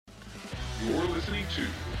You're listening to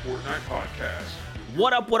the Fortnite Podcast.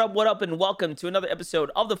 What up, and welcome to another episode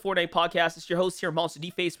of the Fortnite Podcast. It's your host here, Monster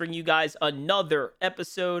D-Face, bringing you guys another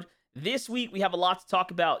episode. This week, we have a lot to talk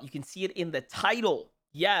about. You can see it in the title.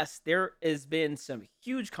 Yes, there has been some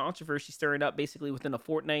huge controversy stirring up basically within the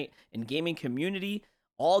Fortnite and gaming community,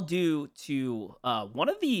 all due to one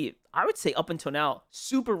of the, I would say up until now,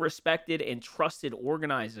 super respected and trusted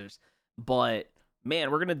organizers. But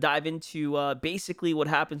man, we're going to dive into basically what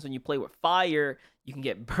happens when you play with fire. You can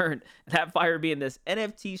get burnt. That fire being this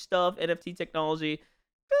NFT stuff, NFT technology.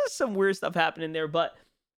 There's some weird stuff happening there, but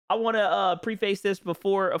I want to preface this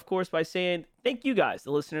before, of course, by saying thank you guys,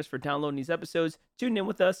 the listeners, for downloading these episodes, tuning in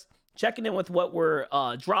with us, checking in with what we're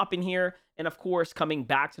dropping here, and of course, coming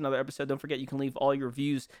back to another episode. Don't forget, you can leave all your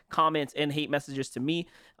views, comments, and hate messages to me.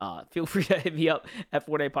 Feel free to hit me up at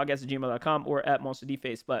fortnitepodcast@gmail.com or at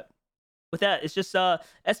MonsterDFace. But with that, it's just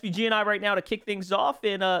SBG and I right now to kick things off.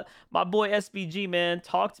 And my boy SBG, man,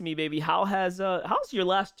 talk to me, baby. How's your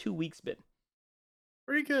last 2 weeks been?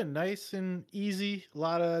 Pretty good, nice and easy. A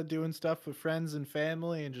lot of doing stuff with friends and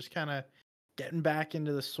family, and just kind of getting back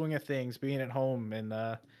into the swing of things, being at home, and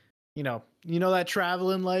that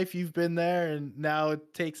traveling life. You've been there, and now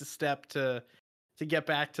it takes a step to get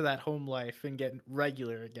back to that home life and get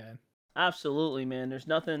regular again. Absolutely, man. There's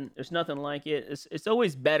nothing like it. It's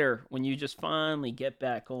always better when you just finally get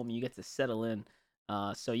back home and you get to settle in.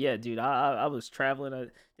 So yeah, dude, I was traveling. I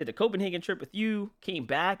did the Copenhagen trip with you, came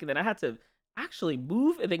back, and then I had to actually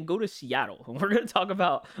move and then go to Seattle. And we're gonna talk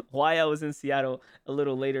about why I was in Seattle a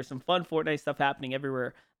little later. Some fun Fortnite stuff happening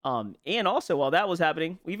everywhere. And also while that was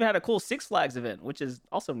happening, we even had a cool Six Flags event, which is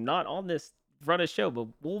also not on this run a show, but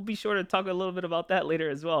we'll be sure to talk a little bit about that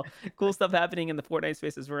later as well. Cool stuff happening in the Fortnite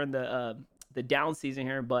space as we're in the down season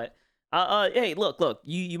here. But hey, look,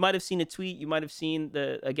 you might have seen a tweet, you might have seen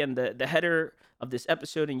the header of this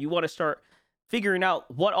episode, and you want to start figuring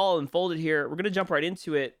out what all unfolded here. We're gonna jump right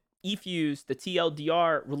into it. eFuse, the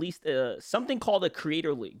TLDR, released something called a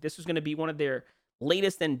Creator League. This was going to be one of their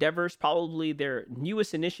latest endeavors, probably their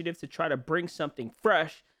newest initiative to try to bring something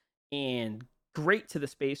fresh and great to the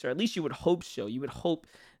space, or at least you would hope so. You would hope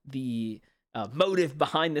the motive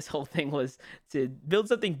behind this whole thing was to build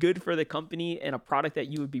something good for the company and a product that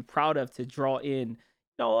you would be proud of to draw in,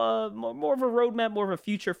 more of a roadmap, more of a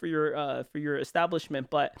future for your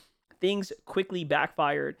establishment. But things quickly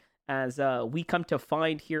backfired, as we come to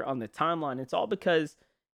find here on the timeline. It's all because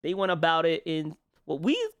they went about it in what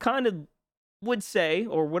we kind of would say,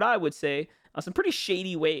 or what I would say, some pretty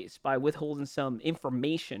shady ways by withholding some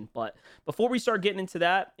information. But before we start getting into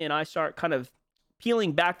that, and I start kind of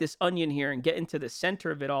peeling back this onion here and get into the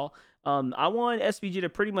center of it all, I want SBG to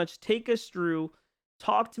pretty much take us through,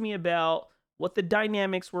 talk to me about what the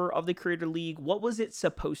dynamics were of the Creator League. What was it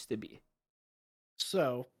supposed to be?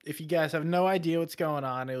 So, if you guys have no idea what's going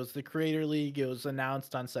on, it was the Creator League. It was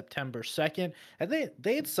announced on September 2nd. And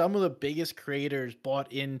they had some of the biggest creators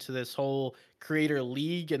bought into this whole Creator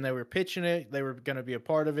League, and they were pitching it. They were going to be a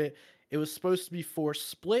part of it. It was supposed to be 4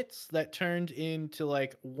 splits that turned into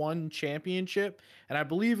like one championship. And I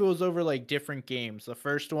believe it was over like different games. The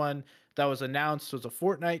first one that was announced was a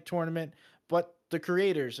Fortnite tournament. But the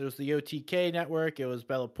creators, it was the OTK network, it was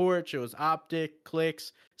Bella Porch, it was Optic,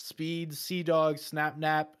 Clicks, Speed, Sea Dog,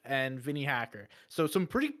 Snapnap, and Vinny Hacker. So some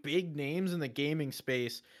pretty big names in the gaming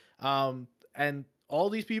space. And all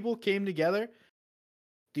these people came together.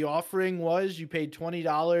 The offering was you paid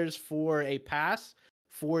 $20 for a pass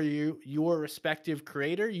for your respective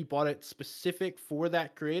creator. You bought it specific for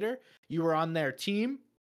that creator. You were on their team.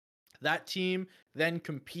 That team then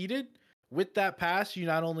competed. With that pass, you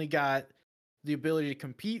not only got the ability to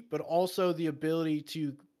compete, but also the ability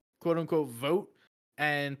to quote unquote vote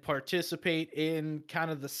and participate in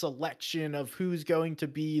kind of the selection of who's going to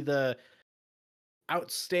be the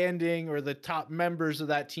outstanding or the top members of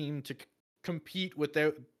that team to compete with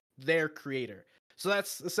their creator. So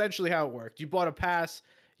that's essentially how it worked. You bought a pass,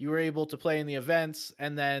 you were able to play in the events,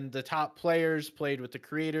 and then the top players played with the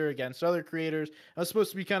creator against other creators. It was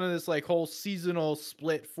supposed to be kind of this like whole seasonal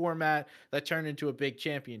split format that turned into a big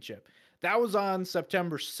championship. That was on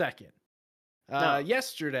September 2nd. No.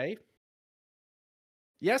 Yesterday,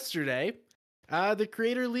 the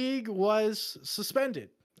Creator League was suspended,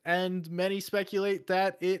 and many speculate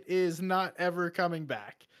that it is not ever coming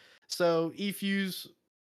back. So eFuse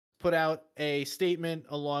put out a statement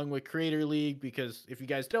along with Creator League, because if you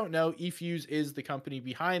guys don't know, eFuse is the company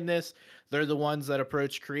behind this. They're the ones that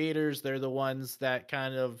approach creators. They're the ones that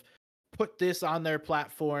kind of put this on their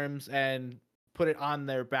platforms and put it on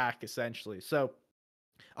their back, essentially. So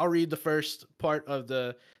I'll read the first part of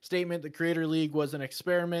the statement. The Creator League was an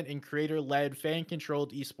experiment in creator-led,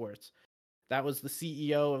 fan-controlled esports. That was the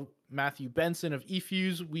CEO, Matthew Benson of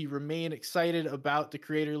eFuse. We remain excited about the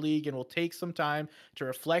Creator League and will take some time to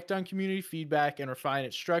reflect on community feedback and refine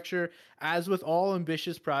its structure. As with all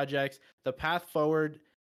ambitious projects, the path forward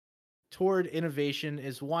toward innovation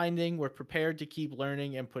is winding. We're prepared to keep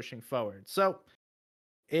learning and pushing forward. So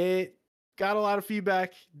it got a lot of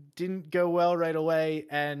feedback, didn't go well right away,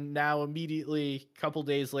 and now immediately, a couple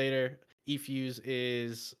days later, eFuse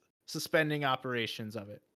is suspending operations of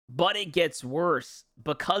it. But it gets worse.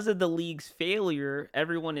 Because of the league's failure,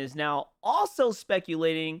 everyone is now also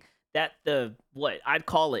speculating that the, what I'd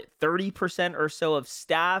call it, 30% or so of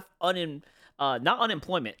staff, not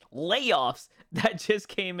unemployment, layoffs that just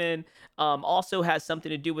came in, also has something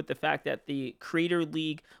to do with the fact that the Creator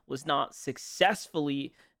League was not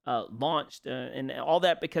successfully launched, and all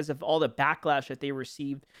that because of all the backlash that they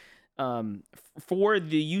received for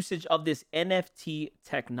the usage of this NFT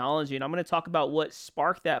technology. And I'm going to talk about what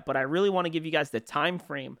sparked that, but I really want to give you guys the time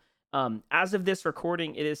frame. As of this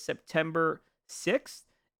recording, it is September 6th,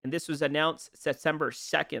 and this was announced September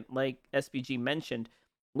 2nd, like SBG mentioned.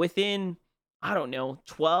 Within, I don't know,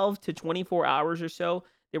 12 to 24 hours or so,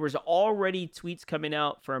 there was already tweets coming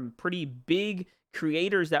out from pretty big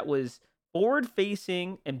creators that was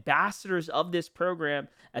forward-facing ambassadors of this program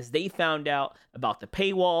as they found out about the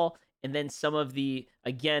paywall and then some of the,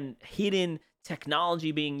 again, hidden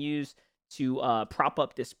technology being used to prop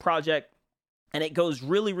up this project. And it goes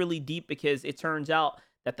really, really deep because it turns out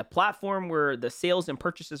that the platform where the sales and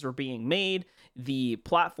purchases were being made, the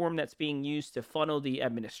platform that's being used to funnel the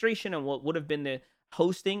administration and what would have been the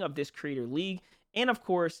hosting of this Creator League, and of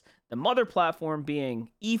course, the mother platform being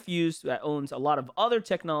eFuse that owns a lot of other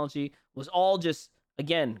technology, was all just,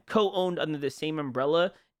 again, co-owned under the same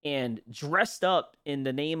umbrella and dressed up in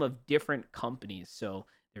the name of different companies. So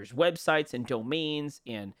there's websites and domains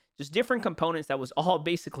and just different components that was all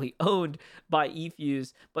basically owned by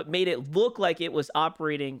eFuse, but made it look like it was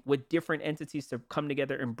operating with different entities to come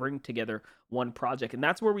together and bring together one project. And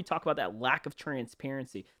that's where we talk about that lack of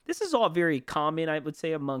transparency. This is all very common, I would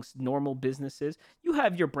say, amongst normal businesses. You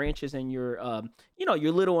have your branches and your,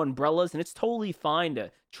 your little umbrellas, and it's totally fine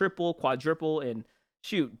to triple, quadruple, and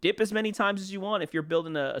shoot, dip as many times as you want if you're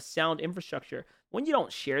building a sound infrastructure. When you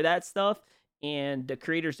don't share that stuff and the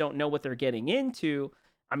creators don't know what they're getting into,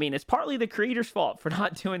 I mean, it's partly the creator's fault for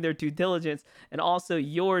not doing their due diligence, and also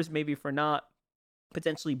yours maybe for not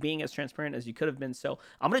potentially being as transparent as you could have been. So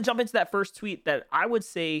I'm going to jump into that first tweet that I would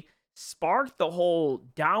say sparked the whole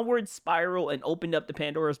downward spiral and opened up the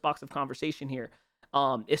Pandora's box of conversation here.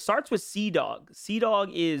 It starts with CDawg.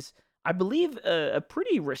 CDawg is, I believe, a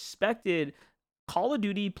pretty respected Call of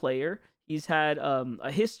Duty player. He's had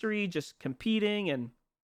a history just competing and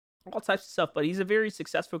all types of stuff, but he's a very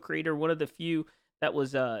successful creator, one of the few that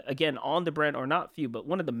was, again, on the brand, or not few, but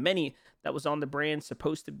one of the many that was on the brand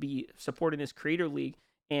supposed to be supporting this Creator League.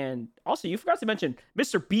 And also, you forgot to mention,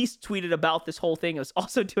 Mr. Beast tweeted about this whole thing. It was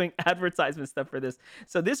also doing advertisement stuff for this.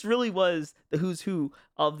 So this really was the who's who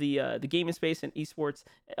of the gaming space and esports,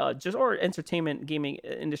 or entertainment gaming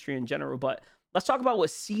industry in general. But let's talk about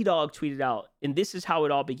what CDawg tweeted out. And this is how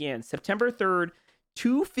it all began. September 3rd,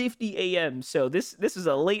 2:50 a.m. So this is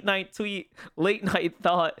a late night tweet, late night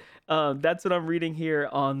thought. That's what I'm reading here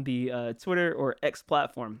on the Twitter or X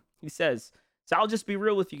platform. He says, so I'll just be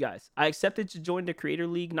real with you guys. I accepted to join the Creator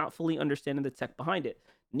League, not fully understanding the tech behind it.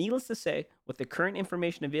 Needless to say, with the current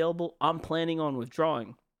information available, I'm planning on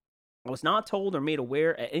withdrawing. I was not told or made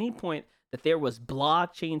aware at any point that there was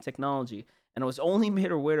blockchain technology, and I was only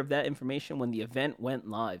made aware of that information when the event went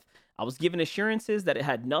live. I was given assurances that it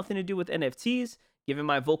had nothing to do with NFTs. Given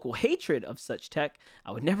my vocal hatred of such tech,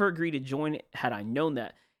 I would never agree to join it had I known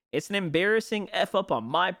that. It's an embarrassing F up on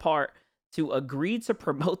my part to agree to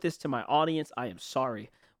promote this to my audience. I am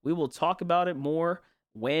sorry. We will talk about it more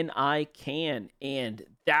when I can. And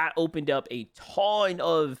that opened up a ton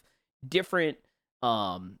of different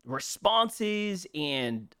responses,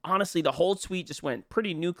 and honestly, the whole tweet just went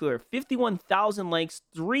pretty nuclear. 51,000 likes,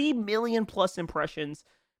 3 million plus impressions,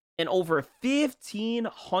 and over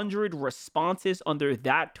 1,500 responses under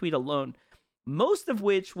that tweet alone, most of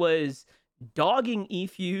which was dogging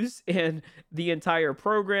eFuse and the entire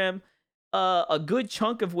program. A good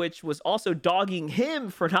chunk of which was also dogging him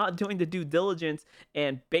for not doing the due diligence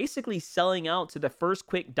and basically selling out to the first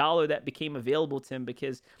quick dollar that became available to him,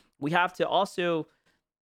 because we have to also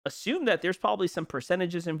assume that there's probably some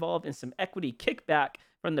percentages involved and some equity kickback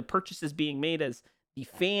from the purchases being made as the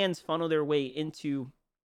fans funnel their way into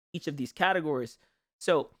each of these categories.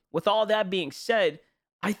 So with all that being said,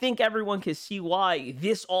 I think everyone can see why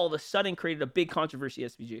this all of a sudden created a big controversy,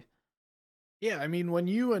 SVG. Yeah, I mean, when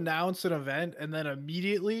you announce an event and then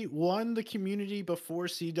immediately, one, the community before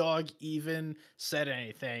Sea Dog even said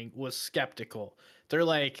anything was skeptical. They're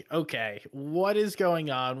like, okay, what is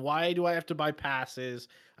going on? Why do I have to buy passes?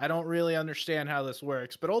 I don't really understand how this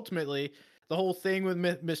works. But ultimately, the whole thing with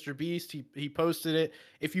Mr. Beast, he posted it.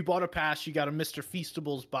 If you bought a pass, you got a Mr.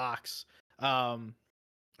 Feastables box. Um,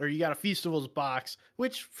 or you got a Feastables box,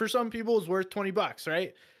 which for some people is worth $20,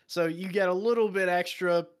 right? So you get a little bit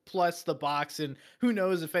extra plus the box, and who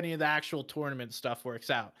knows if any of the actual tournament stuff works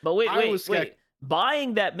out. But wait, I wait, was wait.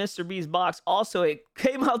 Buying that Mr. Beast box also, it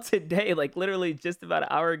came out today, like literally just about an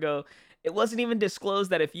hour ago. It wasn't even disclosed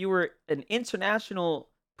that if you were an international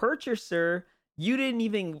purchaser, you didn't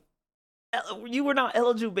even you were not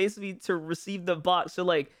eligible basically to receive the box. So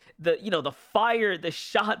like the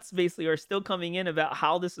shots basically are still coming in about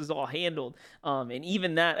how this is all handled. And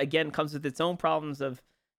even that again comes with its own problems of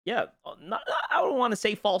I don't want to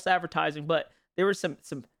say false advertising, but there was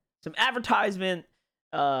some advertisement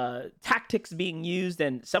tactics being used,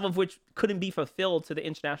 and some of which couldn't be fulfilled to the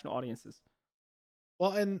international audiences.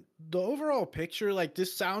 Well, and the overall picture, like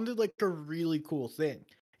this sounded like a really cool thing.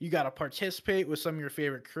 You got to participate with some of your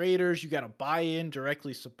favorite creators. You got to buy in,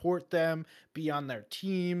 directly support them, be on their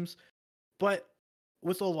teams. But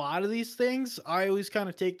with a lot of these things, I always kind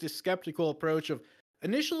of take this skeptical approach of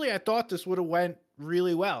initially I thought this would have went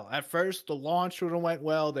really well. At first, the launch would have went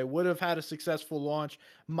well. They would have had a successful launch.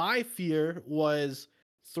 My fear was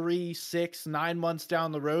 3, 6, 9 months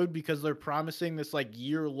down the road because they're promising this like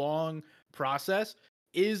year-long process.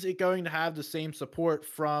 Is it going to have the same support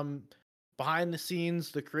from behind the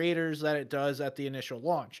scenes, the creators that it does at the initial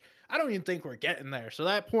launch? I don't even think we're getting there. So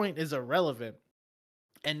that point is irrelevant.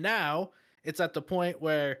 And now it's at the point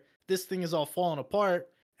where this thing is all falling apart.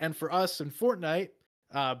 And for us in Fortnite,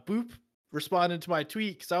 Boop responded to my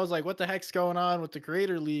tweet because I was like, what the heck's going on with the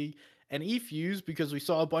Creator League and eFuse? Because we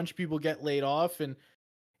saw a bunch of people get laid off. And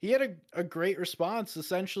he had a great response,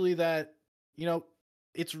 essentially that, you know,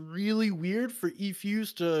 it's really weird for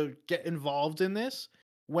eFuse to get involved in this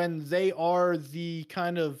when they are the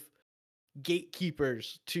kind of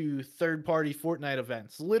gatekeepers to third-party Fortnite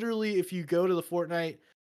events. Literally, if you go to the Fortnite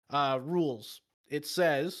rules, it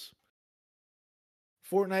says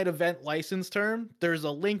Fortnite event license term. There's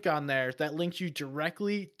a link on there that links you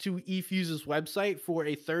directly to eFuse's website for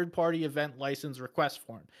a third-party event license request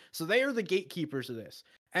form. So they are the gatekeepers of this.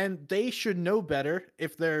 And they should know better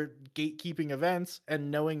if they're gatekeeping events and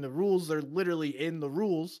knowing the rules. They're literally in the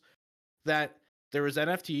rules that there was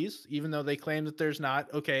NFTs, even though they claim that there's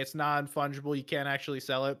not. Okay, it's non-fungible. You can't actually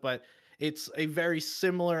sell it, but it's a very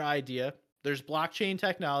similar idea. There's blockchain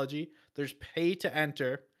technology. There's pay to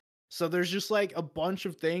enter. So there's just like a bunch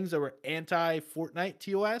of things that were anti-Fortnite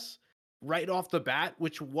TOS right off the bat,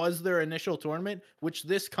 which was their initial tournament, which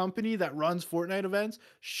this company that runs Fortnite events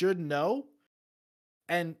should know.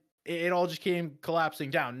 And it all just came collapsing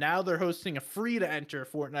down. Now they're hosting a free to enter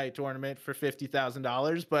Fortnite tournament for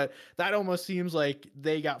 $50,000, but that almost seems like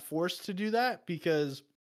they got forced to do that because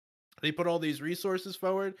they put all these resources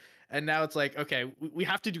forward. And now it's like, okay, we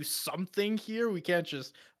have to do something here. We can't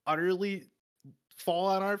just utterly fall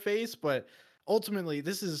on our face. But ultimately,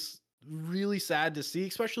 this is really sad to see,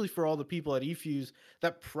 especially for all the people at eFuse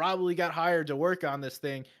that probably got hired to work on this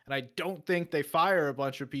thing. And I don't think they fire a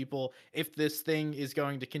bunch of people if this thing is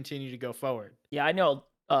going to continue to go forward. Yeah, I know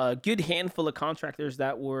a good handful of contractors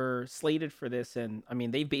that were slated for this, and I mean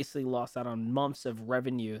they've basically lost out on months of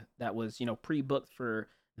revenue that was pre-booked for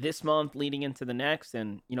this month leading into the next,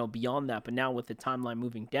 and beyond that. But now with the timeline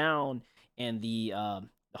moving down and the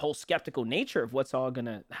whole skeptical nature of what's all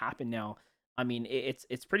gonna happen now, I mean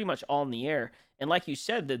it's pretty much all in the air. And like you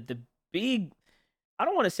said, the big, I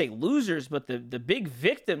don't want to say losers, but the big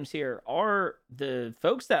victims here are the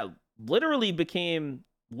folks that literally became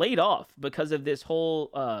laid off because of this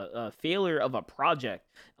whole failure of a project.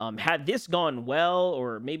 Had this gone well,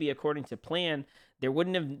 or maybe according to plan, there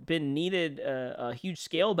wouldn't have been needed a huge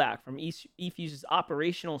scale back from eFuse's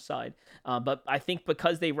operational side. But I think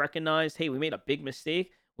because they recognized, hey, we made a big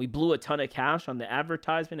mistake. We blew a ton of cash on the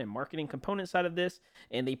advertisement and marketing component side of this,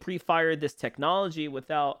 and they pre-fired this technology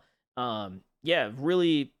without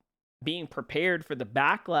really being prepared for the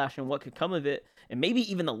backlash and what could come of it, and maybe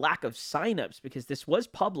even the lack of signups, because this was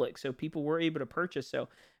public, so people were able to purchase. So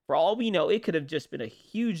for all we know, it could have just been a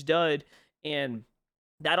huge dud, and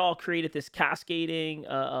that all created this cascading,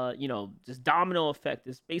 this domino effect,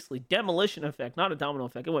 this basically demolition effect, not a domino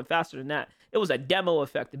effect. It went faster than that. It was a demo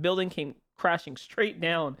effect. The building came crashing straight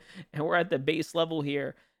down, and we're at the base level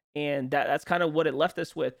here, and that's kind of what it left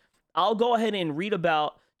us with. I'll go ahead and read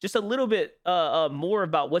about just a little bit more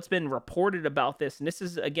about what's been reported about this. And this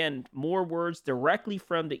is, again, more words directly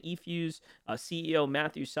from the eFuse CEO,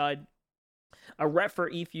 Matthew Side. A rep for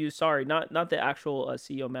eFuse, sorry, not the actual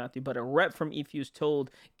CEO Matthew, but a rep from eFuse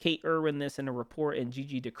told Kate Irwin this in a report in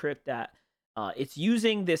GG Decrypt that it's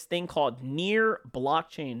using this thing called Near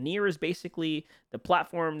blockchain. Near is basically the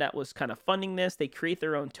platform that was kind of funding this. They create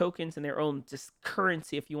their own tokens and their own just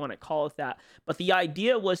currency, if you want to call it that. But the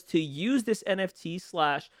idea was to use this NFT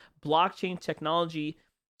slash blockchain technology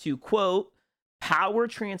to, quote, power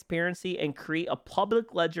transparency and create a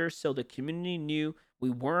public ledger so the community knew we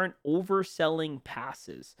weren't overselling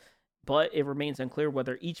passes. But it remains unclear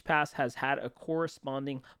whether each pass has had a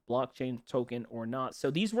corresponding blockchain token or not. So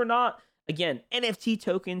these were not, again, NFT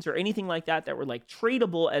tokens or anything like that were like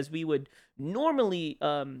tradable as we would normally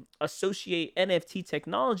associate NFT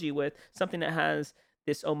technology with, something that has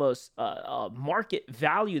this almost market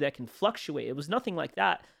value that can fluctuate. It was nothing like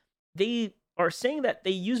that. They are saying that they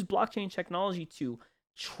use blockchain technology to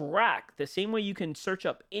track the same way you can search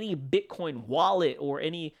up any Bitcoin wallet or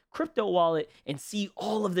any crypto wallet and see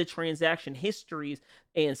all of the transaction histories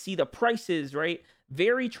and see the prices, right?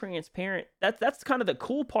 Very transparent. That's kind of the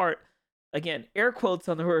cool part. Again, air quotes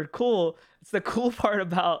on the word cool. It's the cool part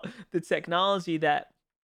about the technology that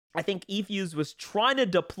I think eFuse was trying to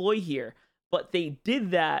deploy here, but they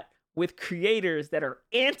did that with creators that are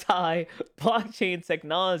anti blockchain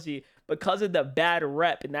technology because of the bad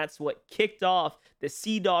rep. And that's what kicked off the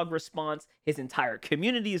Sea-Dog response, his entire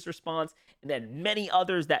community's response, and then many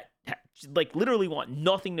others that like literally want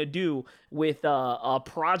nothing to do with a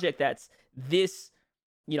project that's this,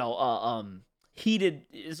 heated,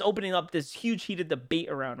 is opening up this huge heated debate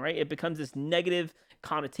around, right? It becomes this negative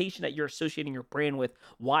connotation that you're associating your brand with.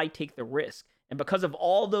 Why take the risk? And because of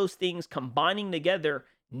all those things combining together,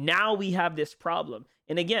 now we have this problem.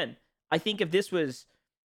 And again, I think if this was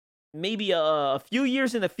maybe a few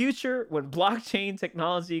years in the future when blockchain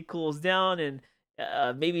technology cools down and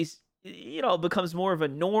maybe becomes more of a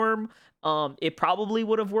norm, it probably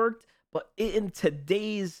would have worked. But in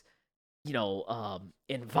today's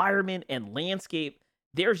environment and landscape,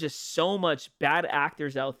 there's just so much bad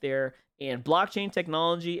actors out there, and blockchain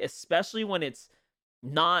technology, especially when it's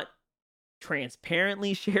not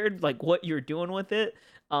transparently shared, like what you're doing with it,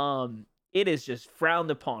 it is just frowned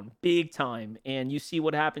upon big time. And you see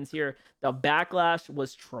what happens here. The backlash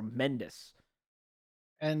was tremendous.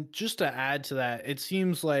 And just to add to that, it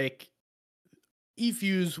seems like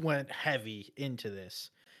eFuse went heavy into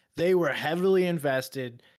this. They were heavily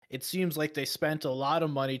invested. It seems like they spent a lot of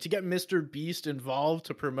money to get Mr. Beast involved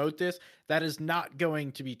to promote this. That is not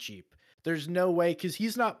going to be cheap. There's no way, because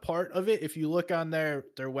he's not part of it. If you look on their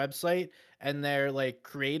website and their like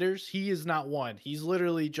creators, he is not one. He's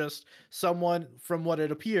literally just someone, from what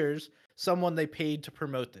it appears, someone they paid to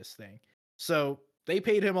promote this thing. So they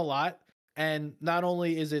paid him a lot. And not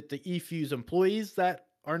only is it the eFuse employees that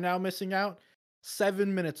are now missing out,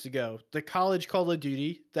 7 minutes ago, the college Call of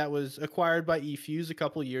Duty that was acquired by eFuse a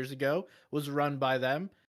couple years ago was run by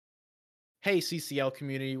them. Hey, CCL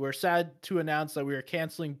community, we're sad to announce that we are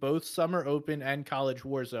canceling both Summer Open and College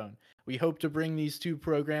Warzone. We hope to bring these two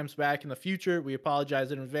programs back in the future. We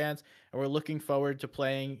apologize in advance, and we're looking forward to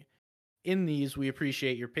playing in these. We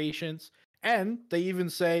appreciate your patience. And they even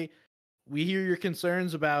say, we hear your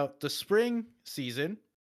concerns about the spring season.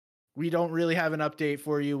 We don't really have an update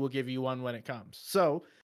for you. We'll give you one when it comes. So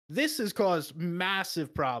this has caused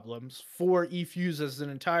massive problems for eFuse as an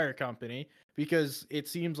entire company, because it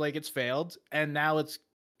seems like it's failed, and now it's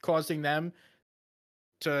causing them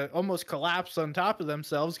to almost collapse on top of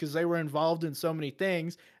themselves because they were involved in so many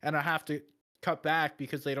things and I have to cut back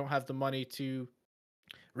because they don't have the money to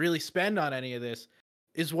really spend on any of this,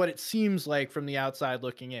 is what it seems like from the outside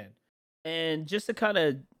looking in. And just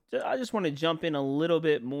to I just want to jump in a little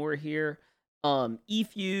bit more here.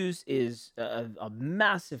 eFuse is a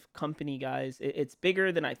massive company, guys. It's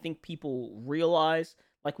bigger than I think people realize.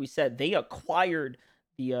 Like we said, they acquired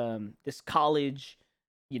the this college,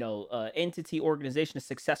 entity, organization, a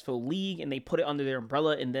successful league, and they put it under their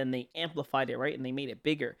umbrella, and then they amplified it, right? And they made it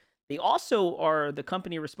bigger. They also are the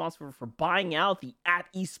company responsible for buying out the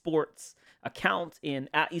 @esports account in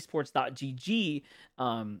 @esports.gg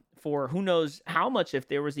for who knows how much, if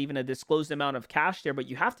there was even a disclosed amount of cash there, but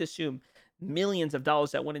you have to assume millions of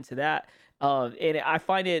dollars that went into that. And I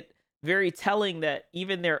find it very telling that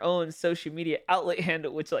even their own social media outlet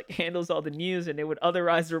handle, which like handles all the news and they would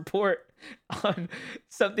otherwise report on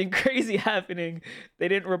something crazy happening, they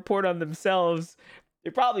didn't report on themselves. They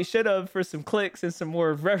probably should have, for some clicks and some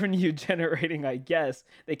more revenue generating, I guess.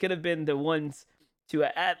 They could have been the ones to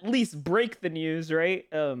at least break the news, right?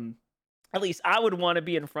 At least I would want to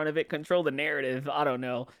be in front of it, control the narrative. I don't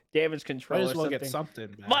know, damage Might control as or well get something.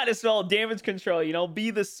 something back. Might as well damage control,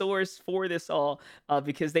 be the source for this all,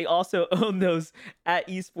 because they also own those at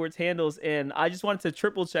esports handles. And I just wanted to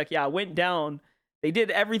triple check. Yeah, I went down. They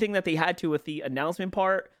did everything that they had to with the announcement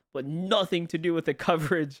part, but nothing to do with the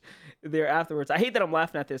coverage there afterwards. I hate that I'm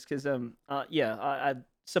laughing at this because yeah, I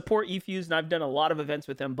support eFuse and I've done a lot of events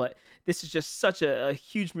with them, but this is just such a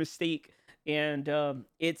huge mistake. And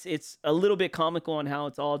it's a little bit comical on how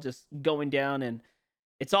it's all just going down and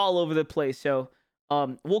it's all over the place. So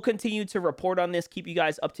we'll continue to report on this, keep you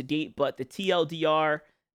guys up to date. But the TLDR,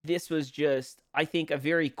 this was just, I think, a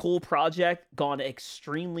very cool project gone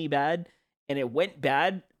extremely bad. And it went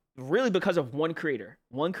bad really because of one creator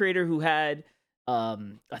who had a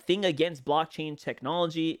thing against blockchain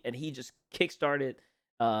technology, and he just kickstarted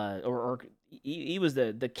or he was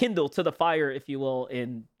the kindle to the fire, if you will,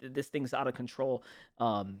 and this thing's out of control.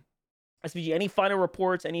 SVG, any final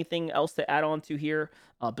reports, anything else to add on to here,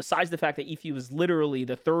 besides the fact that EFU was literally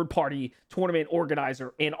the third-party tournament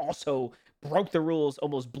organizer and also broke the rules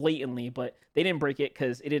almost blatantly, but they didn't break it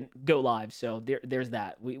because it didn't go live, so there's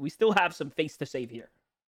that. We still have some face to save here.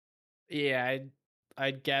 Yeah,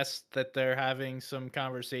 I'd guess that they're having some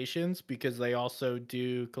conversations because they also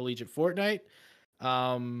do collegiate Fortnite.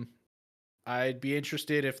 I'd be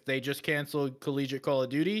interested if they just canceled collegiate Call of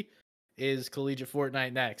Duty. Is collegiate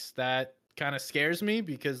Fortnite next? That kind of scares me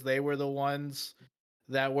because they were the ones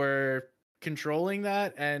that were controlling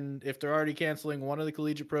that. And if they're already canceling one of the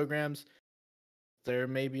collegiate programs, there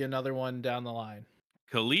may be another one down the line.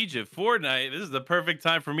 Collegiate Fortnite. This is the perfect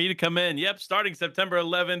time for me to come in. Yep, starting September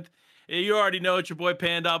 11th. You already know it's your boy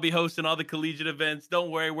Panda. I'll be hosting all the collegiate events.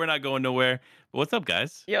 Don't worry, we're not going nowhere. But what's up,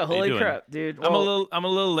 guys? Yeah, holy crap, dude. I'm a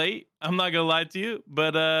little late. I'm not gonna lie to you,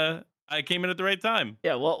 but I came in at the right time.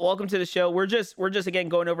 Yeah, well, welcome to the show. We're just again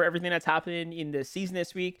going over everything that's happening in the season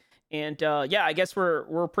this week. And yeah, I guess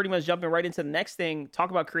we're pretty much jumping right into the next thing. Talk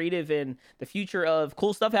about creative and the future of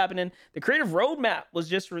cool stuff happening. The creative roadmap was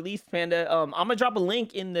just released, Panda. I'm gonna drop a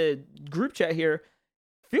link in the group chat here.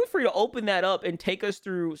 Feel free to open that up and take us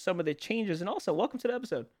through some of the changes. And also, welcome to the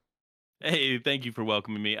episode. Hey, thank you for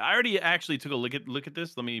welcoming me. I already actually took a look at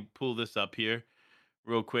this. Let me pull this up here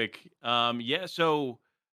real quick. Yeah, so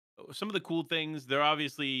some of the cool things, they're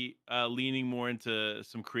obviously leaning more into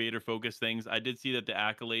some creator focused things. I did see that the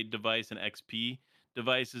Accolade device and XP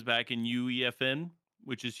device is back in UEFN,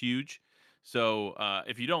 which is huge. So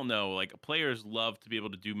if you don't know, like players love to be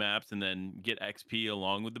able to do maps and then get XP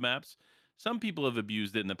along with the maps. Some people have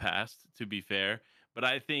abused it in the past, to be fair, but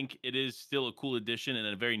I think it is still a cool addition and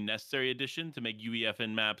a very necessary addition to make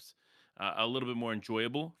UEFN maps a little bit more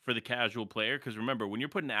enjoyable for the casual player. Because remember, when you're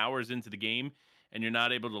putting hours into the game and you're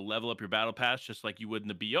not able to level up your battle pass just like you would in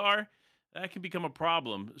the BR, that can become a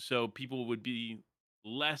problem. So people would be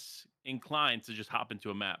less inclined to just hop into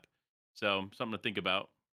a map. So something to think about.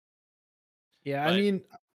 Yeah, But I mean,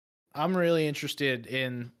 I'm really interested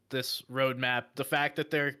in this roadmap. The fact that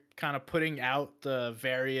they're kind of putting out the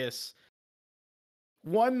various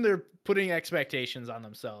they're putting expectations on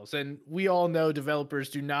themselves. And we all know developers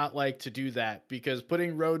do not like to do that because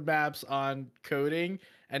putting roadmaps on coding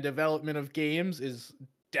and development of games is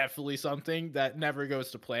definitely something that never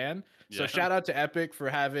goes to plan. So yeah. shout out to Epic for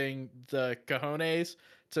having the cojones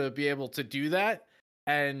to be able to do that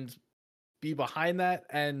and be behind that.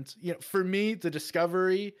 And for me, the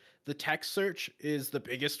discovery, the text search is the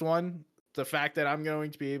biggest one. The fact that I'm going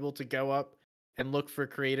to be able to go up and look for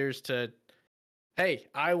creators to, hey,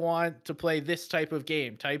 I want to play this type of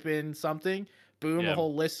game. Type in something, boom, Yeah. a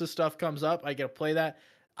whole list of stuff comes up. I get to play that.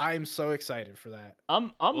 I'm so excited for that.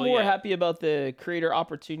 I'm more happy about the creator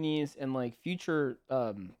opportunities and like future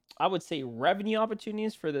I would say revenue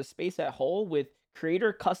opportunities for the space at whole with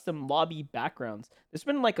creator custom lobby backgrounds. There's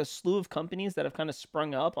been like a slew of companies that have kind of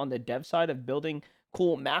sprung up on the dev side of building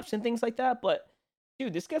cool maps and things like that, but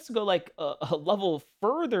dude, this gets to go like a level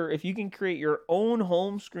further if you can create your own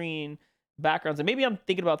home screen backgrounds. And maybe I'm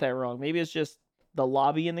thinking about that wrong. Maybe it's just the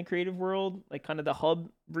lobby in the creative world, like kind of the hub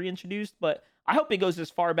reintroduced, but I hope it goes as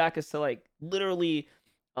far back as to like literally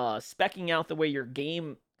specking out the way your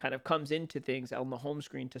game kind of comes into things on the home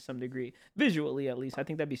screen to some degree, visually at least. I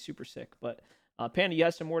think that'd be super sick. But Panda, you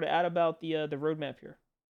have some more to add about the roadmap here?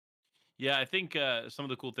 Yeah, I think some of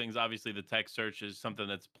the cool things, obviously, the text search is something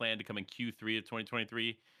that's planned to come in Q3 of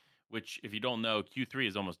 2023, which, if you don't know, Q3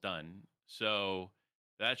 is almost done. So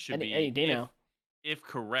that should be, Any day now. if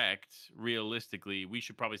correct, realistically, we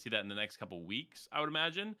should probably see that in the next couple weeks, I would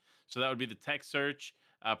imagine. So that would be the text search,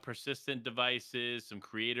 persistent devices, some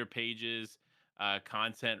creator pages,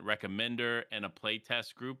 content recommender, and a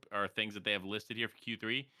playtest group are things that they have listed here for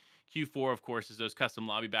Q3. Q4, of course, is those custom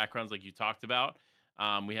lobby backgrounds like you talked about.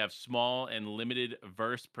 We have small and limited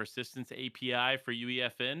verse persistence API for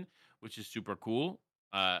UEFN, which is super cool.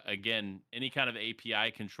 Again, any kind of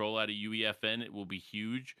API control out of UEFN, it will be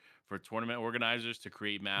huge for tournament organizers to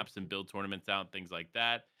create maps and build tournaments out, things like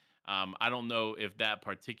that. I don't know if that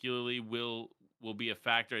particularly will be a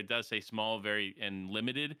factor. It does say small, very and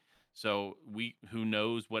limited. So who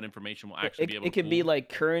knows what information we'll actually be able It to could be pull. like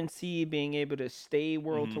currency being able to stay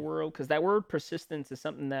world to Hmm. world, because that word persistence is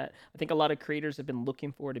something that I think a lot of creators have been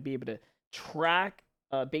looking for, to be able to track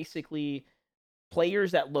basically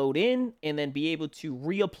players that load in and then be able to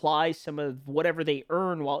reapply some of whatever they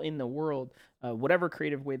earn while in the world, whatever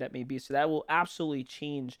creative way that may be. So that will absolutely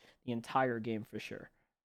change the entire game for sure.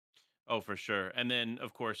 Oh, for sure. And then,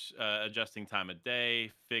 of course, adjusting time of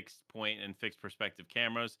day, fixed point and fixed perspective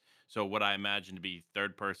cameras. So, what I imagine to be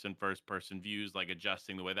third person, first person views, like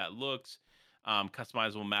adjusting the way that looks.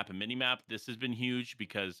 Customizable map and mini map. This has been huge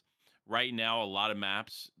because right now, a lot of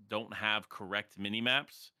maps don't have correct mini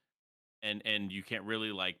maps, and you can't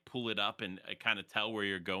really like pull it up and kind of tell where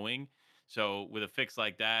you're going. So with a fix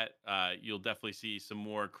like that, you'll definitely see some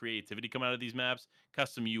more creativity come out of these maps.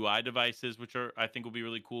 Custom UI devices, which are I think will be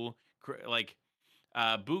really cool. Like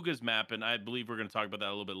Booga's map, and I believe we're going to talk about that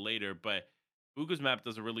a little bit later. But Booga's map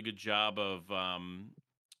does a really good job of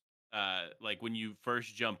like when you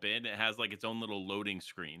first jump in, it has like its own little loading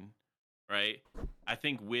screen, right? I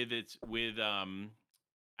think with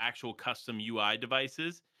actual custom UI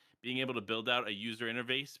devices, being able to build out a user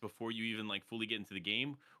interface before you even like fully get into the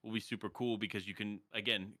game will be super cool because you can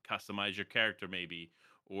again customize your character maybe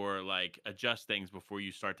or like adjust things before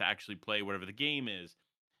you start to actually play whatever the game is.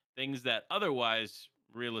 Things that otherwise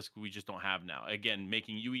realistically we just don't have now. Again,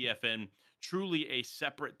 making UEFN truly a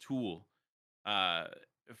separate tool uh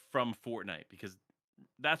from Fortnite because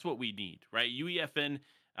that's what we need, right? UEFN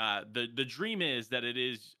the dream is that it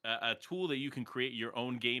is a tool that you can create your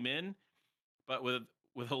own game in, but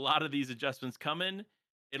with a lot of these adjustments coming,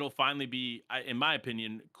 it'll finally be, in my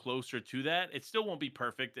opinion, closer to that. It still won't be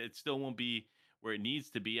perfect. It still won't be where it needs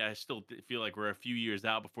to be. I still feel like we're a few years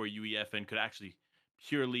out before UEFN could actually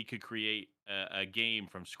purely could create a game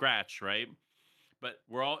from scratch, right? But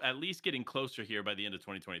we're all at least getting closer here by the end of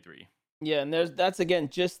 2023. Yeah, and that's again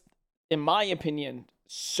just in my opinion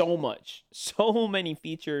so much, so many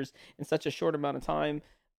features in such a short amount of time.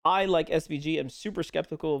 I, like SVG, am super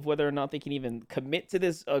skeptical of whether or not they can even commit to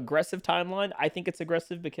this aggressive timeline. I think it's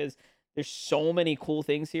aggressive because there's so many cool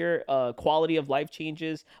things here, quality of life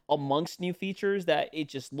changes amongst new features, that it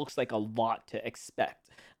just looks like a lot to expect.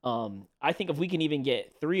 I think if we can even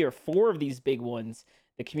get 3 or 4 of these big ones,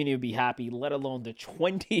 the community would be happy, let alone the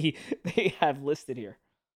 20 they have listed here.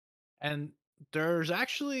 And there's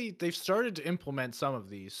actually they've started to implement some of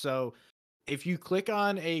these. So if you click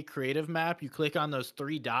on a creative map, you click on those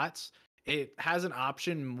 3 dots, it has an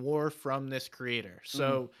option more from this creator. Mm.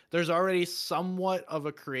 So there's already somewhat of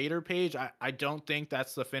a creator page. I don't think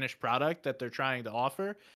that's the finished product that they're trying to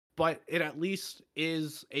offer, but it at least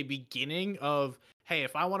is a beginning of, hey,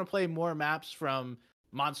 if I want to play more maps from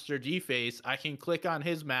Monster Deface, I can click on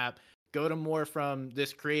his map, go to more from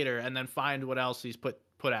this creator, and then find what else he's put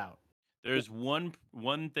out. There's one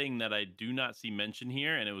thing that I do not see mentioned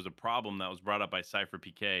here, and it was a problem that was brought up by Cypher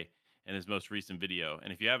PK in his most recent video.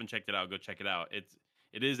 And if you haven't checked it out, go check it out.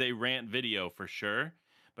 It is a rant video for sure.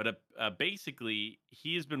 But basically,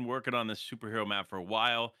 he has been working on this superhero map for a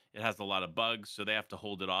while. It has a lot of bugs, so they have to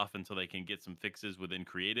hold it off until they can get some fixes within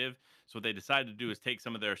creative. So what they decided to do is take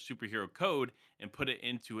some of their superhero code and put it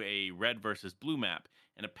into a red versus blue map.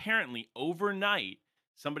 And apparently, overnight,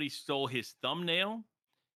 somebody stole his thumbnail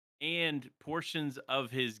and portions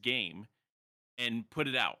of his game and put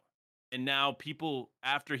it out. And now people,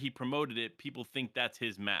 after he promoted it, people think that's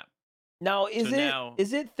his map. Now, So now,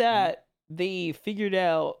 is it Mhm. that they figured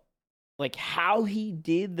out like how he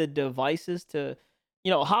did the devices to,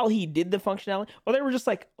 how he did the functionality, or they were just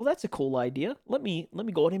like, "Oh, that's a cool idea. Let me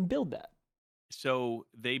go ahead and build that." So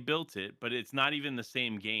they built it, but it's not even the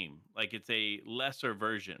same game. Like it's a lesser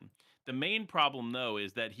version. The main problem though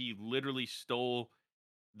is that he literally stole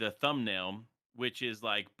the thumbnail, which is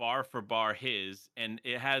like bar for bar his, and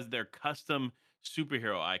it has their custom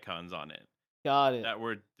superhero icons on it Got it. that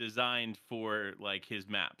were designed for like his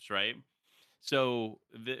maps, right? So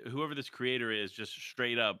whoever this creator is just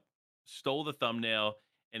straight up stole the thumbnail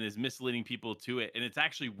and is misleading people to it, and it's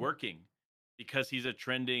actually working because he's a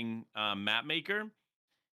trending map maker.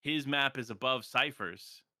 His map is above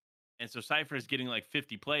Cypher's, and so Cypher is getting like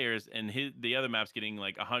 50 players, and the other map's getting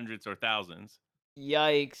like hundreds or thousands.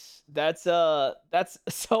 Yikes. That's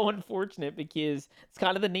so unfortunate because it's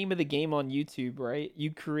kind of the name of the game on YouTube, right?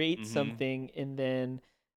 You create Hmm. something and then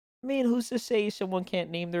I mean, who's to say someone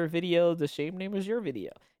can't name their video the same name as your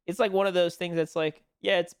video? It's like one of those things that's like,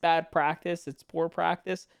 yeah, it's bad practice, it's poor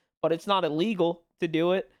practice, but it's not illegal to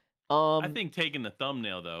do it. I Um, think taking the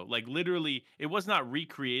thumbnail though, like literally, it was not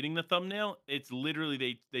recreating the thumbnail. It's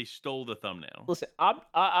literally they stole the thumbnail. listen,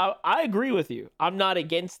 I agree with you. I'm not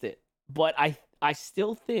against it, but I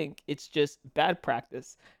still think it's just bad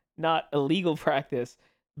practice, not illegal practice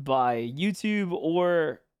by YouTube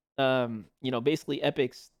or basically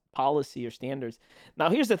Epic's policy or standards. Now,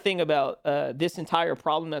 here's the thing about this entire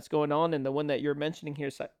problem that's going on, and the one that you're mentioning here,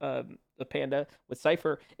 the Panda with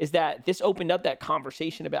Cipher, is that this opened up that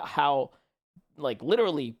conversation about how like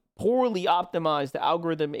literally poorly optimized the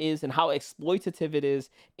algorithm is and how exploitative it is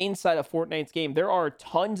inside of Fortnite's game. There are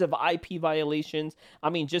tons of IP violations. I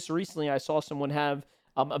mean, just recently I saw someone have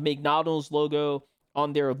a McDonald's logo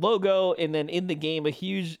on their logo, and then in the game, a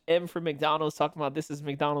huge M for McDonald's talking about this is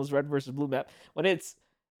McDonald's red versus blue map when it's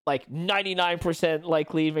like 99%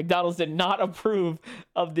 likely McDonald's did not approve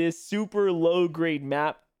of this super low grade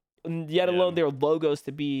map, yet Yeah. alone their logos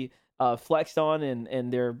to be flexed on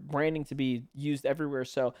and their branding to be used everywhere.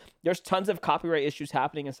 So there's tons of copyright issues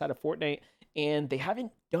happening inside of Fortnite, and they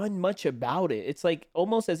haven't done much about it. It's like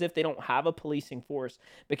almost as if they don't have a policing force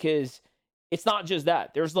because it's not just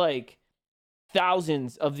that. There's like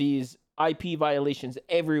thousands of these IP violations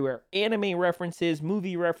everywhere. Anime references,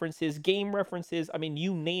 movie references, game references. I mean,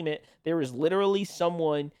 you name it. There is literally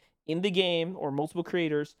someone in the game or multiple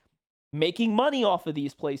creators making money off of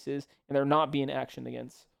these places and they're not being actioned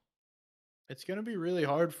against. It's going to be really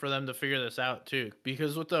hard for them to figure this out too,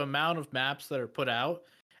 because with the amount of maps that are put out,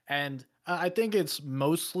 and I think it's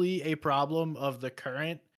mostly a problem of the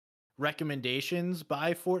current recommendations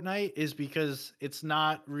by Fortnite, is because it's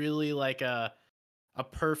not really like a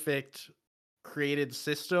perfect created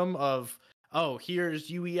system of, oh, here's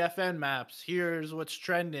UEFN maps, here's what's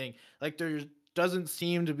trending. Like there doesn't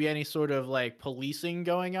seem to be any sort of like policing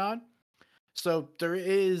going on. So there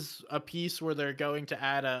is a piece where they're going to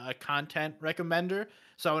add a content recommender.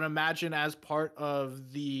 So I would imagine as part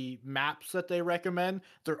of the maps that they recommend,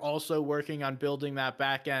 they're also working on building that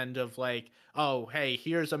back end of like, oh, hey,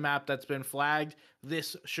 here's a map that's been flagged.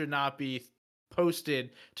 This should not be posted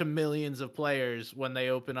to millions of players when they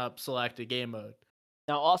open up selected game mode.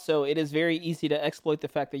 Now, also, it is very easy to exploit the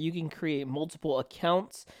fact that you can create multiple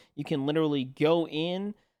accounts. You can literally go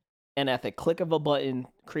in and at the click of a button,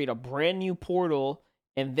 create a brand new portal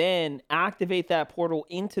and then activate that portal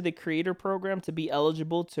into the creator program to be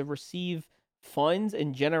eligible to receive funds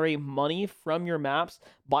and generate money from your maps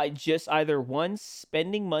by just either one,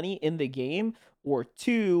 spending money in the game, or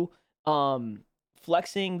two,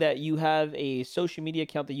 flexing that you have a social media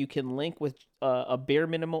account that you can link with a bare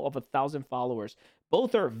minimum of 1,000 followers.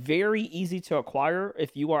 Both are very easy to acquire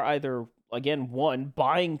if you are either, again, one,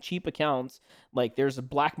 buying cheap accounts. Like there's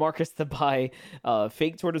black markets to buy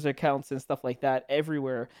fake Twitter accounts and stuff like that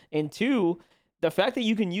everywhere. And two, the fact that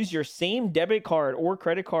you can use your same debit card or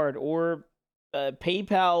credit card or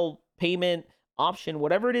PayPal payment option,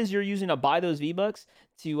 whatever it is you're using to buy those V-Bucks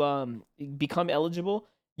to become eligible,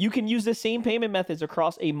 you can use the same payment methods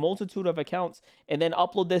across a multitude of accounts and then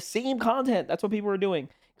upload the same content. That's what people are doing.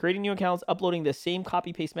 Creating new accounts, uploading the same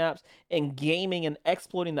copy paste maps, and gaming and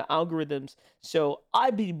exploiting the algorithms. So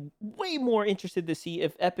I'd be way more interested to see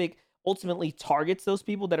if Epic ultimately targets those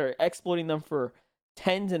people that are exploiting them for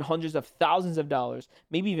tens and hundreds of thousands of dollars,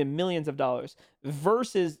 maybe even millions of dollars,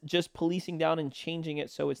 versus just policing down and changing it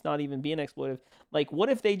so it's not even being exploitive. Like, what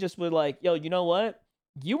if they just were like, yo, you know what?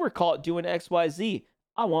 You were caught doing XYZ.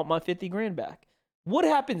 I want my 50 grand back. What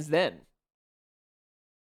happens then?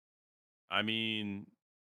 I mean,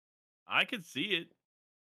 I could see it.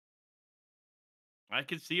 I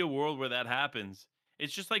could see a world where that happens.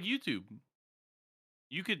 It's just like YouTube.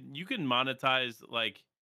 You can monetize like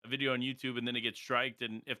a video on YouTube and then it gets striked,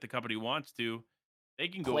 and if the company wants to, they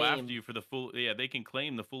can go after Claim. you for the full, yeah, they can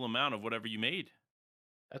claim the full amount of whatever you made.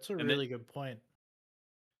 That's a And that really good point.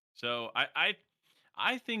 so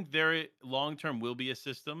I think there long term will be a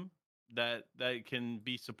system that can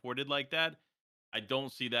be supported like that. I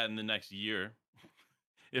don't see that in the next year,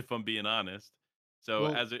 if I'm being honest. So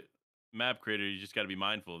Well, as a map creator, you just got to be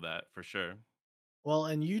mindful of that for sure. Well,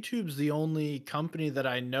 and YouTube's the only company that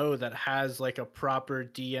I know that has like a proper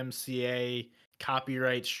DMCA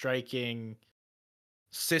copyright striking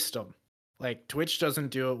system. Like Twitch doesn't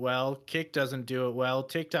do it well, Kick doesn't do it well,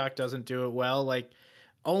 TikTok doesn't do it well. Like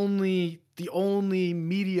only the only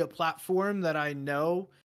media platform that I know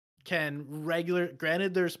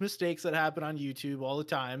granted there's mistakes that happen on YouTube all the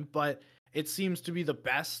time, but it seems to be the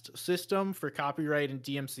best system for copyright and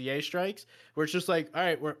DMCA strikes, where it's just like, all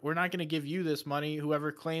right, we're not going to give you this money.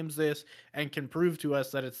 Whoever claims this and can prove to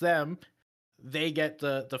us that it's them, they get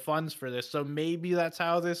the funds for this. So maybe that's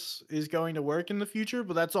how this is going to work in the future,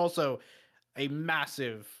 but that's also a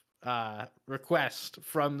massive request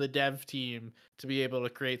from the dev team to be able to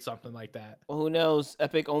create something like that. Well, who knows?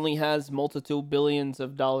 Epic only has multiple billions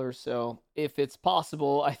of dollars, so if it's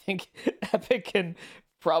possible, I think Epic can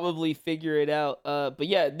probably figure it out. But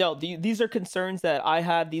yeah, no, these are concerns that I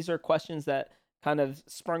had. These are questions that kind of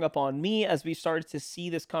sprung up on me as we started to see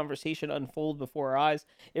this conversation unfold before our eyes.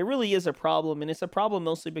 It really is a problem, and it's a problem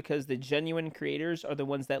mostly because the genuine creators are the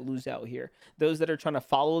ones that lose out here. Those that are trying to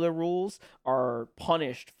follow the rules are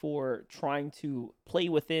punished for trying to play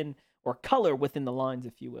within or color within the lines,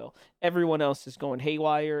 if you will. Everyone else is going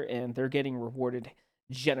haywire, and they're getting rewarded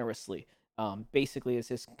generously. Basically, it's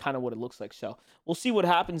just kind of what it looks like. So we'll see what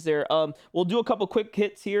happens there. We'll do a couple quick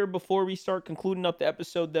hits here before we start concluding up the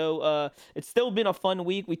episode, though. It's still been a fun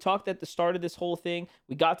week. We talked at the start of this whole thing.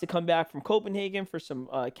 We got to come back from Copenhagen for some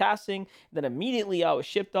casting. Then immediately I was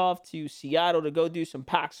shipped off to Seattle to go do some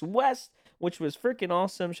PAX West, which was freaking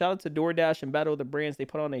awesome. Shout out to DoorDash and Battle of the Brands. They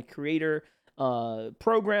put on a creator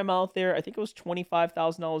program out there. I think it was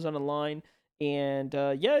 $25,000 on the line. And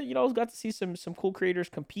yeah, got to see some cool creators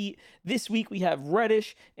compete. This week we have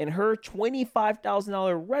Reddish and her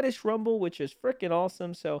 $25,000 Reddish Rumble, which is freaking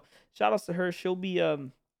awesome. So shout outs to her. She'll be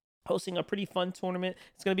hosting a pretty fun tournament.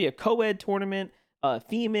 It's going to be a co-ed tournament.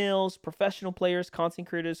 Females, professional players, content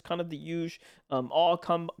creators, kind of the huge, all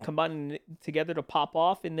combining together to pop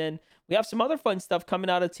off. And then we have some other fun stuff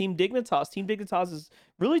coming out of Team Dignitas. Team Dignitas has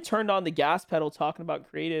really turned on the gas pedal talking about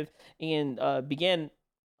creative and began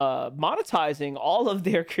monetizing all of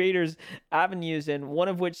their creators' avenues, and one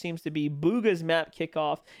of which seems to be Bugha's map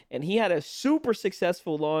kickoff. And he had a super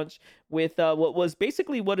successful launch with what was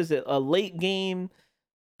basically, a late game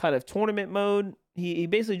kind of tournament mode. He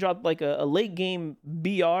basically dropped like a late game BR.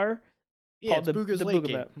 Yeah, called it's Bugha's late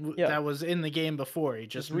game. Bugha map. Yeah. That was in the game before. He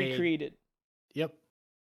just recreated. Yep.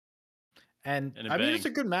 And I mean, it's a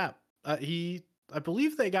good map. I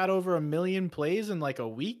believe they got over 1 million plays in like a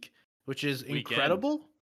week, which is incredible.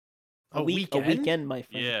 A weekend, my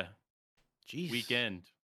friend. Yeah. Jeez. Weekend.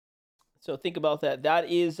 So think about that.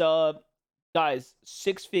 That is, guys,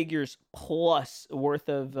 6 figures plus worth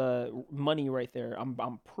of money right there.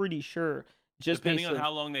 I'm pretty sure. Just depending on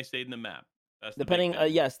how long they stayed in the map. That's depending.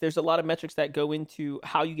 Yes, there's a lot of metrics that go into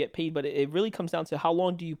how you get paid, but it really comes down to how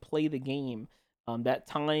long do you play the game. That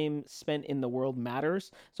time spent in the world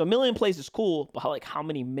matters. So 1 million plays is cool, but how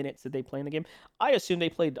many minutes did they play in the game? I assume they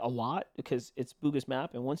played a lot because it's Bugha's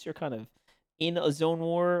map, and once you're kind of in a zone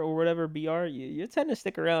war or whatever BR, you tend to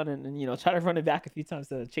stick around and try to run it back a few times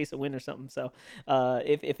to chase a win or something. So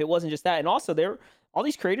if it wasn't just that, and also all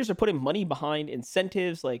these creators are putting money behind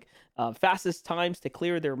incentives like fastest times to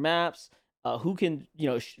clear their maps. Who can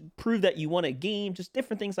prove that you won a game, just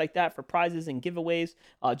different things like that for prizes and giveaways,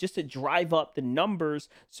 just to drive up the numbers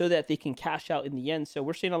so that they can cash out in the end. So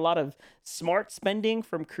we're seeing a lot of smart spending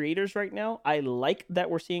from creators right now. I like that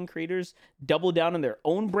we're seeing creators double down on their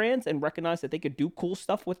own brands and recognize that they could do cool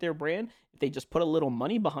stuff with their brand if they just put a little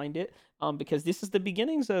money behind it, because this is the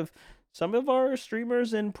beginnings of some of our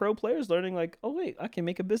streamers and pro players learning oh wait, I can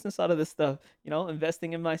make a business out of this stuff.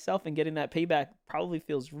 Investing in myself and getting that payback probably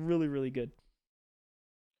feels really, really good.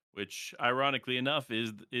 Which, ironically enough,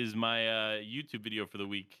 is my YouTube video for the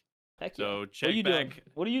week. Heck so yeah. check back.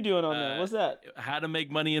 What are you doing on that? What's that? How to make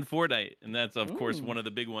money in Fortnite, and that's of course one of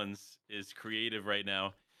the big ones is creative right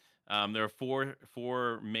now. There are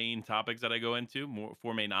four main topics that I go into,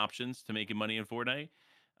 4 main options to making money in Fortnite.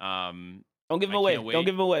 Don't give them away. Don't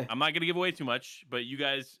give them away. I'm not going to give away too much, but you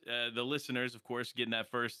guys, the listeners, of course, getting that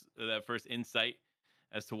first insight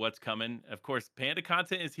as to what's coming. Of course, Panda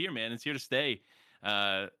content is here, man. It's here to stay.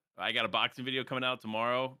 I got a boxing video coming out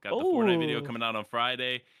tomorrow. Got the Fortnite video coming out on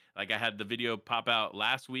Friday. I had the video pop out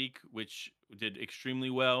last week, which did extremely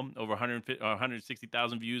well. Over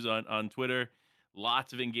 160,000 views on Twitter.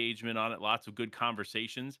 Lots of engagement on it. Lots of good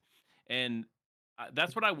conversations. And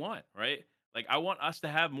that's what I want, right? I want us to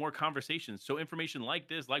have more conversations so information like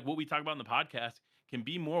this, like what we talk about in the podcast, can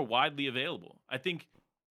be more widely available. I think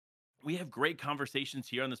we have great conversations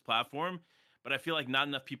here on this platform, but I feel like not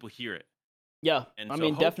enough people hear it. Yeah, and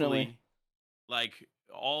so definitely.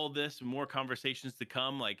 All this, more conversations to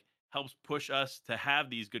come, helps push us to have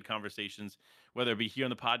these good conversations, whether it be here on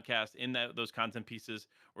the podcast, in those content pieces,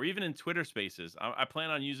 or even in Twitter Spaces. I plan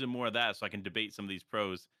on using more of that so I can debate some of these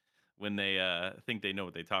pros when they think they know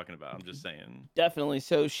what they're talking about. I'm just saying. Definitely.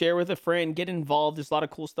 So share with a friend, get involved. There's a lot of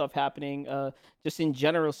cool stuff happening, just in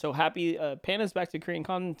general. So happy Panda's back to Korean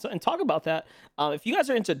Con and talk about that. If you guys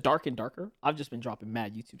are into Dark and Darker, I've just been dropping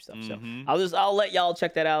mad YouTube stuff. So Mhm. I'll let y'all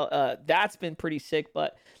check that out. That's been pretty sick.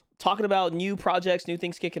 But talking about new projects, new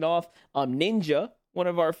things kicking off. Ninja, one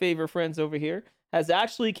of our favorite friends over here, has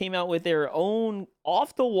actually came out with their own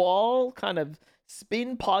off the wall kind of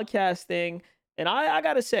spin podcast thing. And I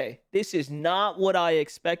gotta say, this is not what I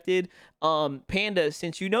expected. Panda,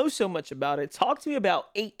 since you know so much about it, talk to me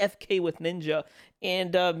about 8FK with Ninja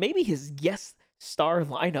and maybe his guest star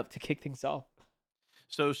lineup to kick things off.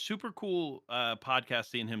 So super cool podcast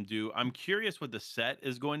seeing him do. I'm curious what the set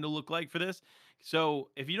is going to look like for this. So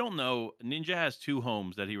if you don't know, Ninja has two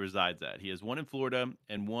homes that he resides at. He has one in Florida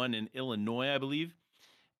and one in Illinois, I believe.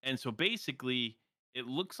 And so basically, it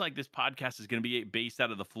looks like this podcast is going to be based out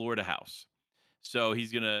of the Florida house. So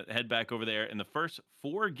he's going to head back over there. And the first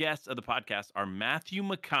four guests of the podcast are Matthew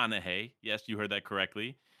McConaughey. Yes, you heard that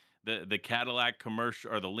correctly. The Cadillac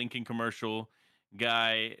commercial or the Lincoln commercial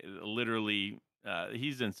guy, literally,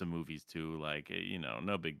 he's in some movies too. Like,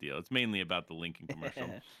 no big deal. It's mainly about the Lincoln commercial.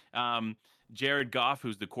 Um, Jared Goff,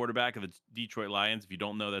 who's the quarterback of the Detroit Lions. If you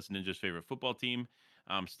don't know, that's Ninja's favorite football team.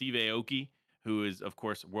 Steve Aoki, who is, of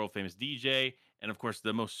course, world famous DJ. And, of course,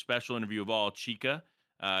 the most special interview of all, Chica,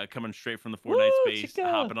 coming straight from the Fortnite Woo, space, Chica!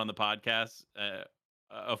 hopping on the podcast.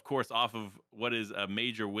 Of course, off of what is a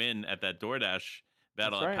major win at that DoorDash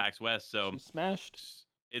battle That's at right. PAX West. So She smashed.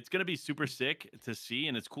 it's going to be super sick to see.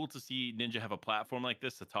 And it's cool to see Ninja have a platform like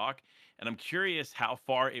this to talk. And I'm curious how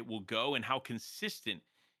far it will go and how consistent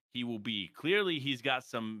he will be. Clearly, he's got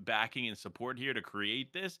some backing and support here to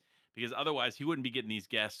create this because otherwise he wouldn't be getting these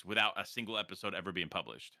guests without a single episode ever being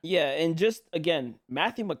published. Yeah, and just again,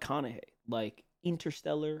 Matthew McConaughey, like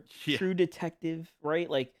Interstellar, Yeah. True Detective, right?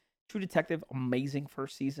 Like True Detective, amazing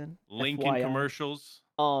first season. Lincoln FYI. commercials.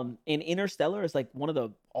 And Interstellar is like one of the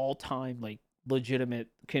all-time like legitimate,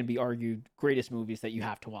 can be argued, greatest movies that you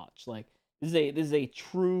have to watch. Like this is a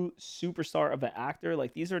true superstar of an actor.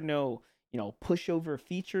 Like these are no, pushover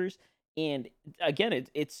features. And again,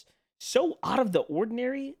 it's so out of the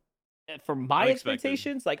ordinary from my Unexpected.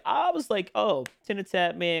 expectations. Like I was like, oh,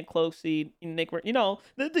 Tinatat, man, Closey, Nick,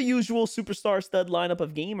 the usual superstar stud lineup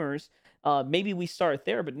of gamers. Maybe we start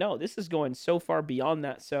there, but no, this is going so far beyond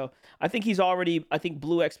that. So I think he's already,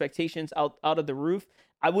 blew expectations out of the roof.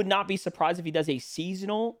 I would not be surprised if he does a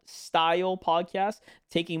seasonal style podcast,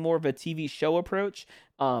 taking more of a TV show approach.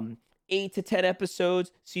 8 to 10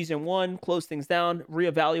 episodes, season 1, close things down,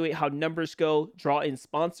 reevaluate how numbers go, draw in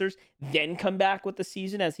sponsors, then come back with the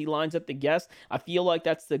season as he lines up the guests. I feel like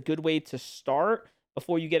that's the good way to start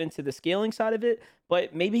before you get into the scaling side of it.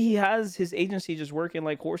 But maybe he has his agency just working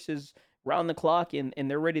like horses round the clock and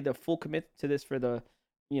they're ready to full commit to this for the,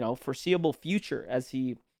 foreseeable future as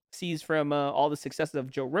he sees from all the successes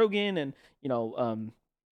of Joe Rogan and,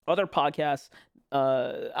 other podcasts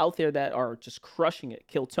out there that are just crushing it.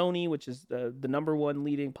 Kill Tony, which is the number one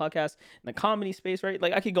leading podcast in the comedy space, right?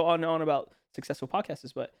 Like I could go on and on about successful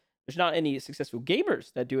podcasters, but there's not any successful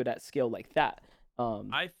gamers that do it at scale like that.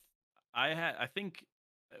 I think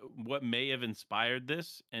what may have inspired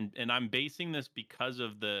this, and I'm basing this because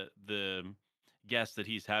of the guests that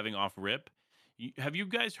he's having off rip. Have you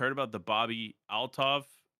guys heard about the Bobby Altov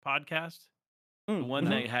podcast? The one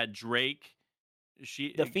that had Drake.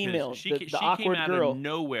 The female, she the came awkward out girl. of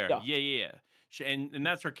nowhere. Yeah. Yeah. And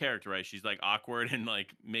that's her character, right? She's like awkward and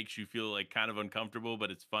like makes you feel like kind of uncomfortable,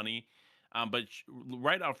 but it's funny. But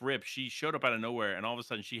right off rip, she showed up out of nowhere, and all of a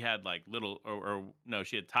sudden she had like little, or no,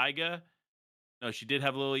 she had Tyga. No, she did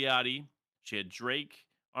have Lil Yachty. She had Drake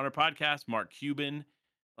on her podcast, Mark Cuban.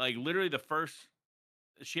 Like literally the first,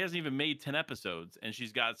 she hasn't even made 10 episodes, and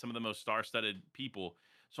she's got some of the most star-studded people.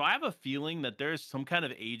 So I have a feeling that there's some kind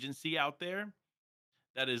of agency out there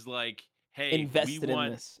that is like, hey, invested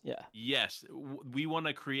in this. Yeah. Yes, we want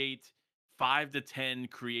to create 5 to 10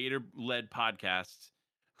 creator-led podcasts.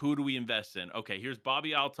 Who do we invest in? Okay, here's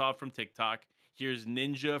Bobby Altov from TikTok. Here's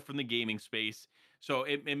Ninja from the gaming space. So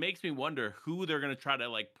it makes me wonder who they're going to try to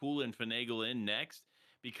like pull and finagle in next,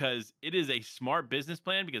 because it is a smart business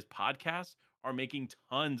plan, because podcasts are making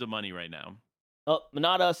tons of money right now. Oh,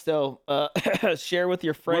 not us though. Share with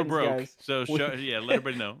your friends, We're broke, guys. so let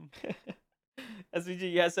everybody know.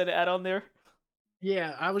 SVG, you guys said to add on there?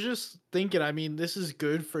 Yeah, I was just thinking, I mean, this is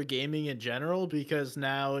good for gaming in general because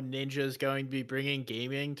now Ninja is going to be bringing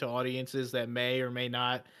gaming to audiences that may or may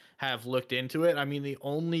not have looked into it. I mean, the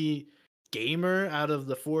only gamer out of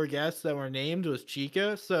the 4 guests that were named was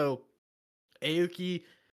Chica. So Aoki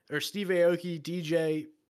or Steve Aoki, DJ,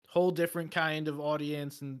 whole different kind of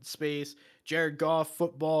audience and space. Jared Goff,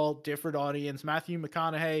 football, different audience. Matthew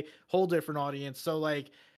McConaughey, whole different audience. So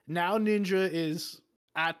like now Ninja is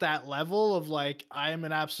at that level of like I am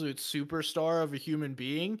an absolute superstar of a human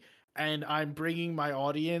being, and I'm bringing my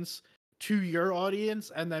audience to your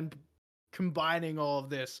audience, and then combining all of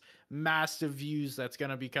this massive views that's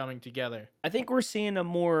going to be coming together. I think we're seeing a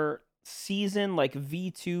more seasoned, like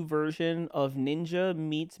V2 version of Ninja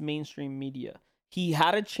meets mainstream media. He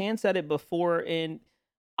had a chance at it before, and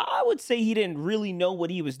I would say he didn't really know what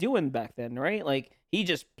he was doing back then, right? Like he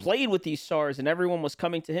just played with these stars, and everyone was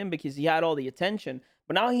coming to him because he had all the attention.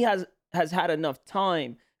 But now he has had enough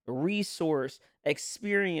time, resource,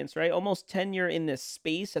 experience, right? Almost tenure in this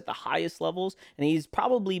space at the highest levels, and he's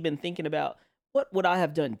probably been thinking about what would I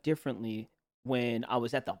have done differently when I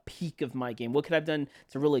was at the peak of my game? What could I have done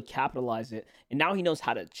to really capitalize it? And now he knows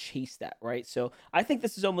how to chase that, right? So I think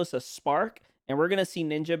this is almost a spark, and we're gonna see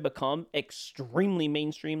Ninja become extremely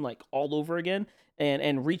mainstream, like all over again,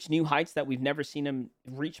 and reach new heights that we've never seen him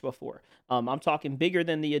reach before. I'm talking bigger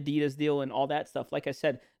than the Adidas deal and all that stuff. Like I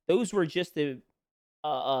said, those were just the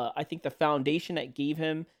I think the foundation that gave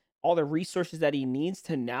him all the resources that he needs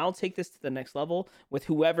to now take this to the next level with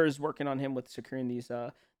whoever's working on him with securing these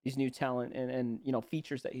new talent and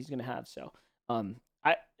features that he's going to have. So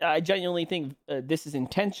I genuinely think this is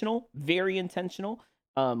intentional, very intentional.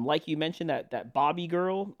 Like you mentioned that Bobby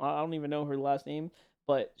girl, I don't even know her last name,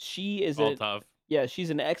 but she is Tough. yeah, she's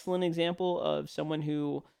an excellent example of someone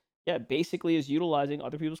who basically is utilizing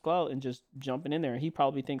other people's clout and just jumping in there. He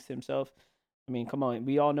probably thinks to himself, I mean, come on,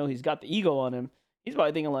 we all know he's got the ego on him. He's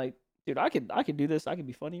probably thinking like, dude, I could do this. I could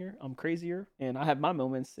be funnier. I'm crazier, and I have my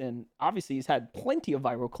moments. And obviously, he's had plenty of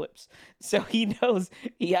viral clips, so he knows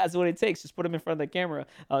he has what it takes. Just put him in front of the camera,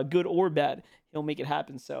 good or bad, he'll make it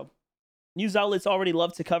happen. So news outlets already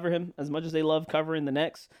love to cover him as much as they love covering the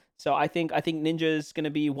Knicks. So I think Ninja is going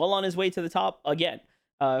to be well on his way to the top again,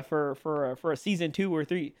 for a season 2 or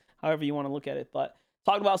 3, however you want to look at it. But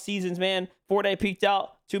talk about seasons, man. Fortnite peaked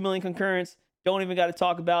out, 2 million concurrents. Don't even got to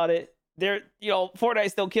talk about it. They're,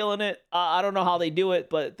 Fortnite's still killing it. I don't know how they do it,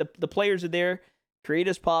 but the players are there.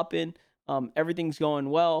 Creators popping. Everything's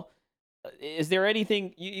going well. Is there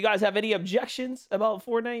anything you guys have any objections about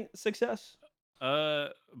Fortnite success?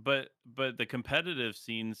 But the competitive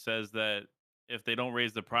scene says that if they don't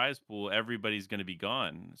raise the prize pool, everybody's going to be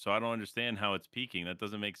gone. So I don't understand how it's peaking. That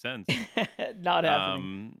doesn't make sense. Not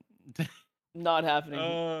happening. Not happening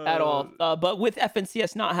at uh, all. But with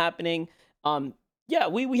FNCS not happening, yeah,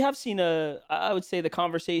 we have seen I would say the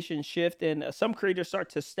conversation shift, and some creators start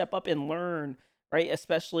to step up and learn, right?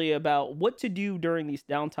 Especially about what to do during these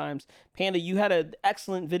downtimes. Panda, you had an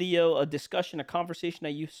excellent video, a discussion, a conversation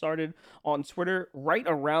that you started on Twitter right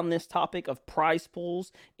around this topic of prize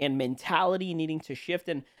pools and mentality needing to shift,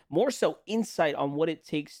 and more so insight on what it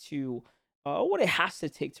takes to, what it has to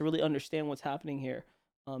take to really understand what's happening here.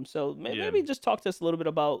 So yeah. maybe just talk to us a little bit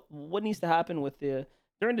about what needs to happen with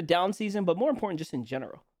during the down season, but more important, just in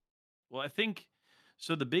general. Well, I think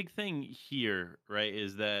so. The big thing here, right,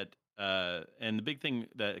 is that, and the big thing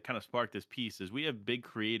that kind of sparked this piece is we have big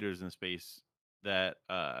creators in space that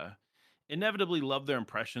inevitably love their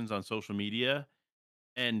impressions on social media,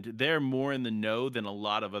 and they're more in the know than a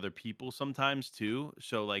lot of other people sometimes too.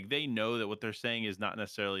 So like they know that what they're saying is not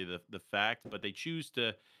necessarily the fact, but they choose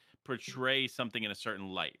to portray something in a certain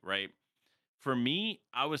light, right? For me,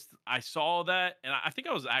 I saw that, and I think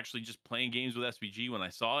I was actually just playing games with SBG when I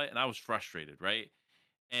saw it, and I was frustrated, right?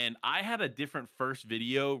 And I had a different first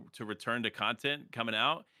video to return to content coming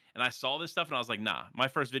out, and I saw this stuff, and I was like, nah, my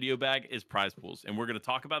first video bag is prize pools, and we're gonna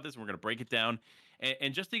talk about this, and we're gonna break it down.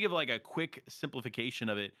 And just to give like a quick simplification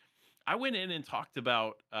of it, I went in and talked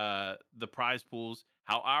about the prize pools,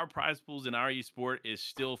 how our prize pools in our esport is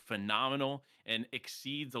still phenomenal and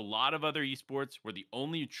exceeds a lot of other esports. We're the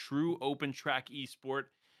only true open track esport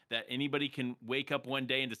that anybody can wake up one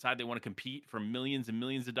day and decide they want to compete for millions and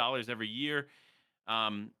millions of dollars every year.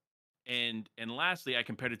 Um, and lastly, I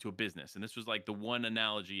compared it to a business, and this was like the one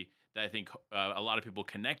analogy that I think a lot of people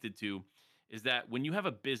connected to is that when you have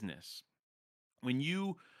a business, when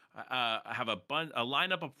you have a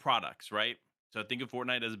lineup of products, right? So think of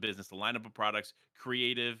Fortnite as a business, the lineup of products,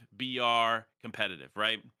 creative, BR, competitive,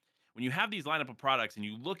 right? When you have these lineup of products and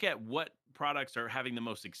you look at what products are having the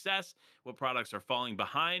most success, what products are falling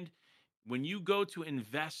behind, when you go to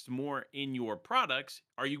invest more in your products,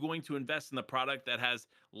 are you going to invest in the product that has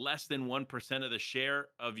less than 1% of the share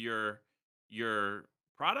of your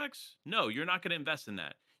products? No, you're not going to invest in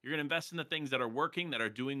that. You're going to invest in the things that are working, that are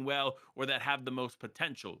doing well, or that have the most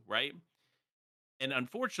potential, right? And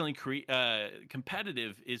unfortunately,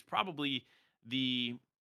 competitive is probably the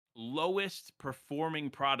lowest performing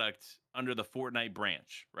product under the Fortnite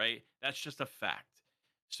branch, right? That's just a fact.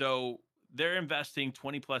 So they're investing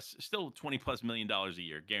 20 plus million dollars a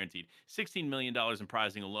year, guaranteed. $16 million in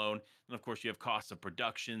prizing alone. And of course, you have costs of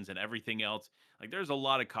productions and everything else. Like there's a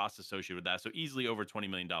lot of costs associated with that. So easily over $20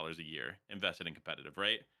 million a year invested in competitive,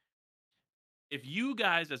 right? If you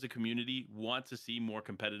guys as a community want to see more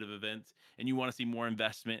competitive events and you want to see more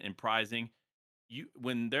investment in prizing, you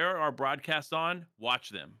when there are broadcasts on,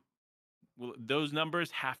 watch them. Well, those numbers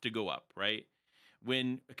have to go up, right?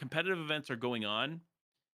 When competitive events are going on,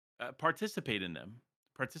 participate in them.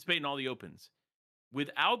 Participate in all the opens.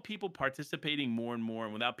 Without people participating more and more,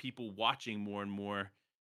 and without people watching more and more,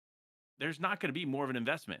 there's not going to be more of an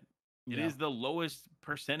investment. It Yeah. is the lowest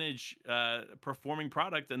percentage performing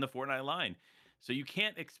product in the Fortnite line. So you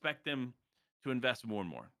can't expect them to invest more and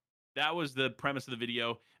more. That was the premise of the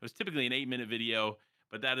video. It was typically an 8-minute video,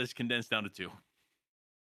 but that is condensed down to 2.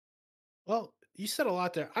 Well, you said a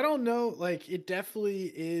lot there. I don't know, like it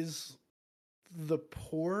definitely is the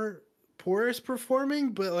poorest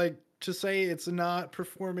performing, but like to say it's not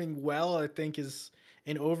performing well, I think is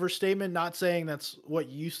an overstatement. Not saying that's what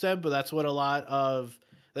you said, but that's what a lot of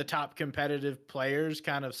the top competitive players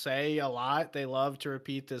kind of say a lot. They love to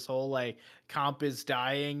repeat this whole like comp is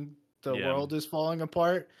dying, the Yeah. world is falling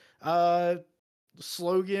apart uh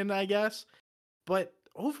slogan, I guess. But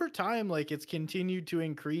over time, like it's continued to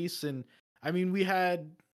increase. And I mean, we had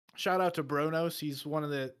shout out to Bronos. He's one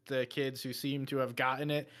of the kids who seem to have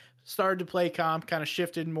gotten it, started to play comp, kind of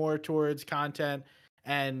shifted more towards content.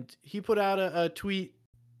 And he put out a tweet,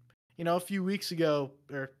 a few weeks ago,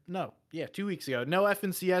 or no, yeah, 2 weeks ago. No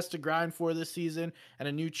FNCS to grind for this season and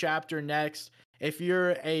a new chapter next. If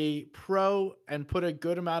you're a pro and put a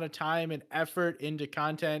good amount of time and effort into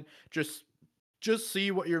content, just see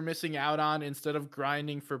what you're missing out on instead of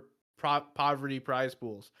grinding for poverty prize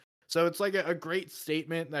pools. So it's like a great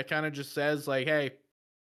statement that kind of just says like, hey,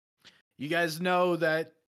 you guys know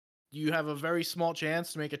that you have a very small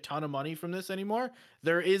chance to make a ton of money from this anymore.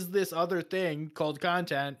 There is this other thing called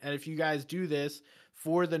content. And if you guys do this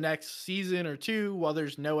for the next season or two, while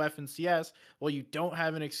there's no FNCS, well, you don't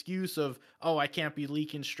have an excuse of, oh, I can't be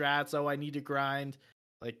leaking strats. Oh, I need to grind.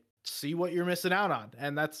 Like, see what you're missing out on.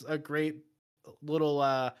 And that's a great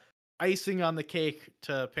little icing on the cake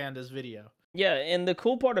to Panda's video. Yeah, and the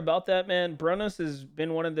cool part about that, man, Bronos has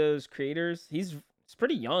been one of those creators. He's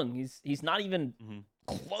pretty young. He's not even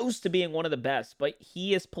close to being one of the best, but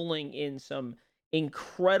he is pulling in some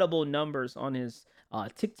incredible numbers on his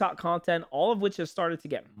TikTok content, all of which has started to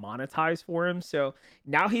get monetized for him. So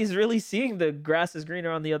now he's really seeing the grass is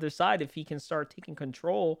greener on the other side if he can start taking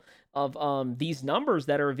control of these numbers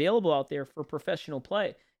that are available out there for professional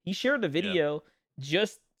play. He shared a video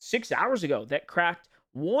just 6 hours ago that cracked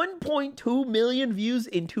 1.2 million views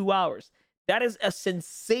in 2 hours. That is a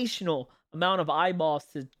sensational amount of eyeballs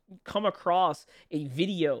to come across a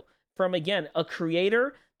video from, again, a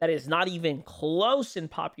creator that is not even close in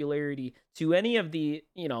popularity to any of the,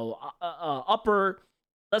 upper,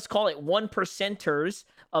 let's call it 1%ers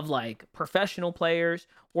of like professional players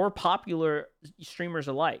or popular streamers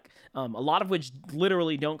alike. A lot of which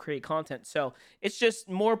literally don't create content. So it's just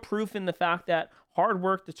more proof in the fact that hard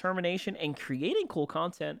work, determination, and creating cool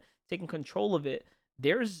content, taking control of it,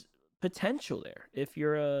 there's potential there if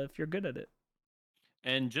you're good at it.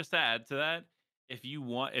 And just to add to that, if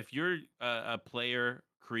you're a player,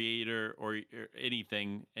 creator, or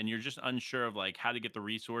anything, and you're just unsure of like how to get the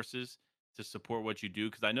resources to support what you do,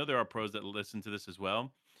 because I know there are pros that listen to this as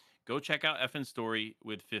well, go check out FN Story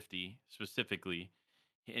with 50 specifically,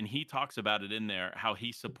 and he talks about it in there how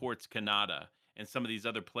he supports Kanata and some of these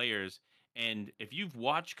other players. And if you've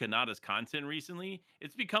watched Kanata's content recently,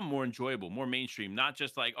 it's become more enjoyable, more mainstream, not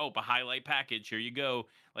just like, oh, a highlight package, here you go.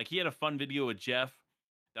 Like he had a fun video with Jeff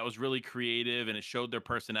that was really creative and it showed their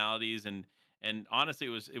personalities, and honestly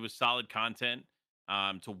it was solid content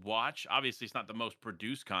to watch. Obviously it's not the most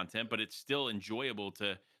produced content, but it's still enjoyable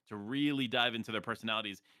to really dive into their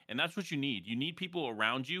personalities. And that's what you need. You need people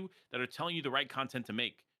around you that are telling you the right content to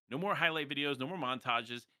make. No more highlight videos, no more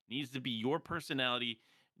montages. It needs to be your personality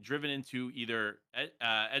driven into either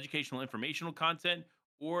educational informational content,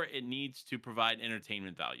 or it needs to provide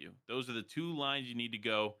entertainment value. Those are the 2 lines you need to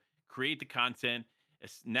go. Create the content.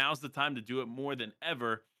 Now's the time to do it more than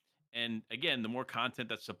ever. And again, the more content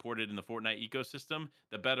that's supported in the Fortnite ecosystem,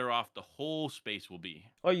 the better off the whole space will be.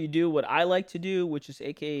 Or you do what I like to do, which is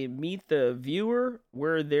AKA meet the viewer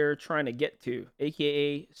where they're trying to get to,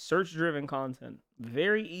 AKA search-driven content.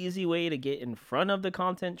 Very easy way to get in front of the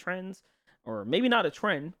content trends, or maybe not a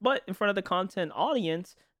trend, but in front of the content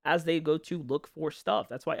audience as they go to look for stuff.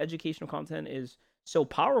 That's why educational content is so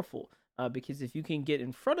powerful. Because if you can get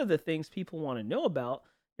in front of the things people want to know about,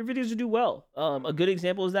 your videos will do well. A good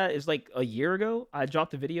example is that is like a year ago, I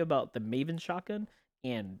dropped a video about the Maven shotgun,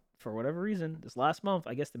 and for whatever reason, this last month,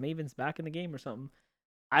 I guess the Maven's back in the game or something.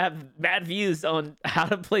 I have bad views on how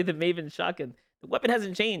to play the Maven shotgun. The weapon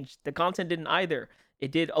hasn't changed. The content didn't either.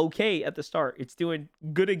 It did okay at the start. It's doing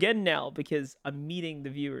good again now because I'm meeting the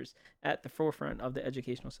viewers at the forefront of the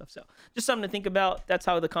educational stuff. So just something to think about. That's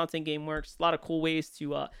how the content game works. A lot of cool ways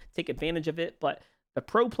to take advantage of it. But the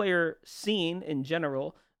pro player scene in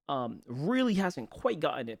general really hasn't quite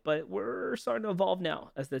gotten it. But we're starting to evolve now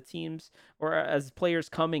as the teams or as players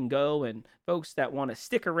come and go, and folks that want to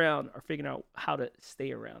stick around are figuring out how to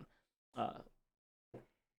stay around.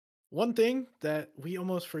 One thing that we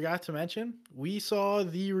almost forgot to mention, we saw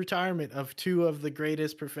the retirement of two of the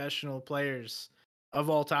greatest professional players of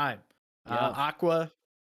all time. Yeah. Aqua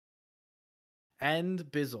and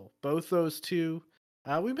Bizzle. Both those two.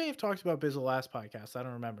 We may have talked about Bizzle last podcast. I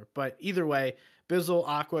don't remember. But either way, Bizzle,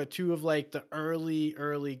 Aqua, two of like the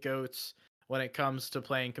early GOATs when it comes to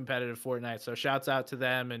playing competitive Fortnite. So shouts out to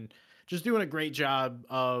them and just doing a great job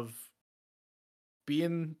of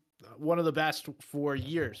being one of the best for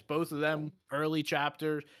years. Both of them early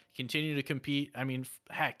chapter, continue to compete. I mean,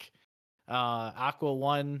 heck, Aqua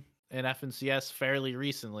won in FNCS fairly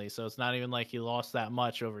recently, so it's not even like he lost that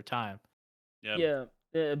much over time. Yep. Yeah.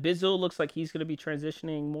 Bizzle looks like he's going to be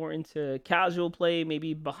transitioning more into casual play,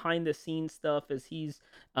 maybe behind the scenes stuff as he's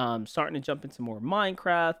starting to jump into more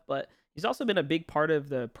Minecraft. But he's also been a big part of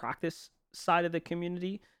the practice side of the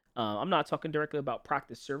community. I'm not talking directly about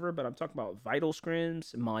practice server, but I'm talking about Vital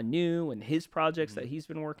Scrims, Manu, and his projects that he's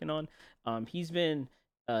been working on. He's been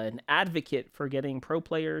an advocate for getting pro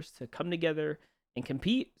players to come together and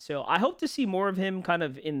compete. So I hope to see more of him kind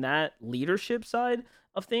of in that leadership side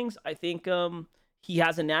of things. I think he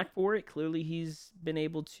has a knack for it. Clearly, he's been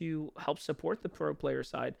able to help support the pro player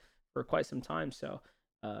side for quite some time. So,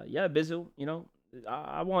 yeah, Bizzle, you know,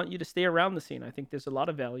 I want you to stay around the scene. I think there's a lot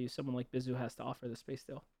of value someone like Bizzle has to offer the space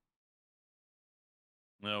still.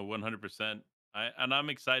 No, 100%. I'm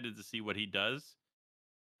excited to see what he does.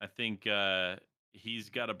 I think he's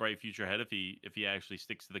got a bright future ahead if he actually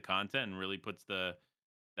sticks to the content and really puts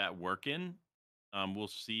that work in. We'll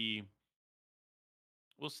see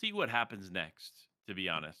what happens next, to be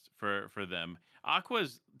honest, for them.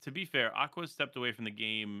 To be fair, Aqua's stepped away from the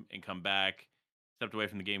game and come back,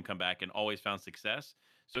 and always found success.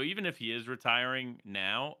 So even if he is retiring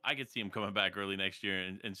now, I could see him coming back early next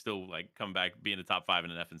year and still like come back being a top 5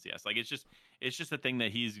 in an FNCS. Like it's just a thing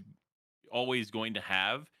that he's always going to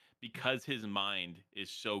have because his mind is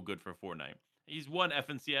so good for Fortnite. He's won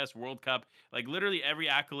FNCS, World Cup, like literally every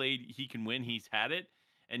accolade he can win, he's had it.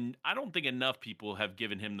 And I don't think enough people have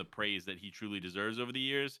given him the praise that he truly deserves over the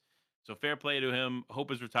years. So fair play to him. Hope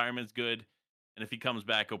his retirement's good. And if he comes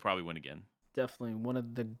back, he'll probably win again. Definitely one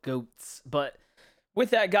of the GOATs. But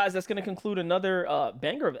with that, guys, that's going to conclude another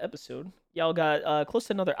banger of episode. Y'all got close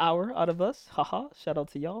to another hour out of us. Haha. Shout out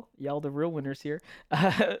to y'all. Y'all the real winners here.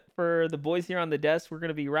 For the boys here on the desk, we're going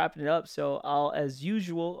to be wrapping it up. So I'll, as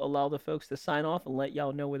usual, allow the folks to sign off and let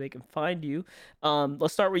y'all know where they can find you.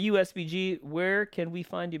 Let's start with you, SBG. Where can we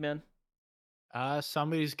find you, man?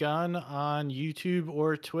 Somebody's Gun on YouTube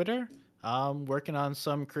or Twitter. Working on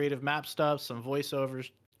some creative map stuff, some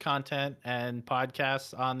voiceovers content, and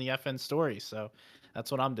podcasts on the FN Story. So that's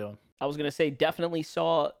what I'm doing. I was going to say, definitely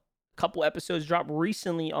saw a couple episodes drop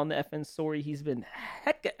recently on the FN Story. He's been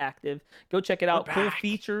hecka active. Go check it out. Cool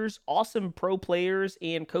features, awesome pro players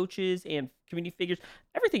and coaches and community figures.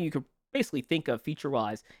 Everything you could basically think of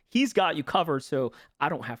feature-wise, he's got you covered, so I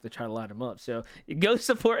don't have to try to line him up. So go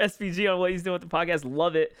support SPG on what he's doing with the podcast.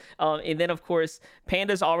 Love it. And then, of course,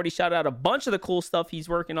 Panda's already shouted out a bunch of the cool stuff he's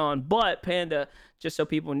working on. But, Panda, just so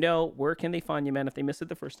people know, where can they find you, man, if they missed it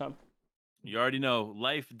the first time? You already know,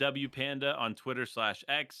 Life W Panda on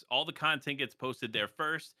Twitter/X. All the content gets posted there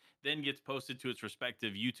first, then gets posted to its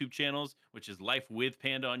respective YouTube channels, which is Life with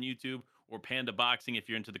Panda on YouTube or Panda Boxing if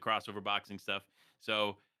you're into the crossover boxing stuff.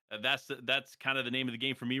 So that's kind of the name of the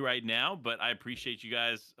game for me right now. But I appreciate you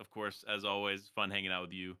guys, of course, as always. Fun hanging out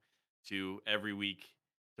with you every week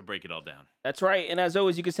to break it all down. That's right. And as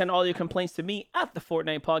always, you can send all your complaints to me at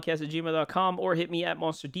thefortnitepodcast@gmail.com or hit me at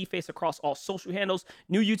MonsterDface across all social handles.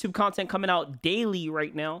 New YouTube content coming out daily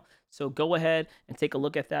right now. So go ahead and take a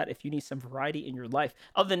look at that if you need some variety in your life.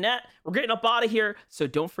 Other than that, we're getting up out of here. So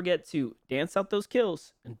don't forget to dance out those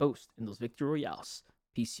kills and boast in those victory royales.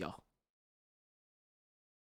 Peace, y'all.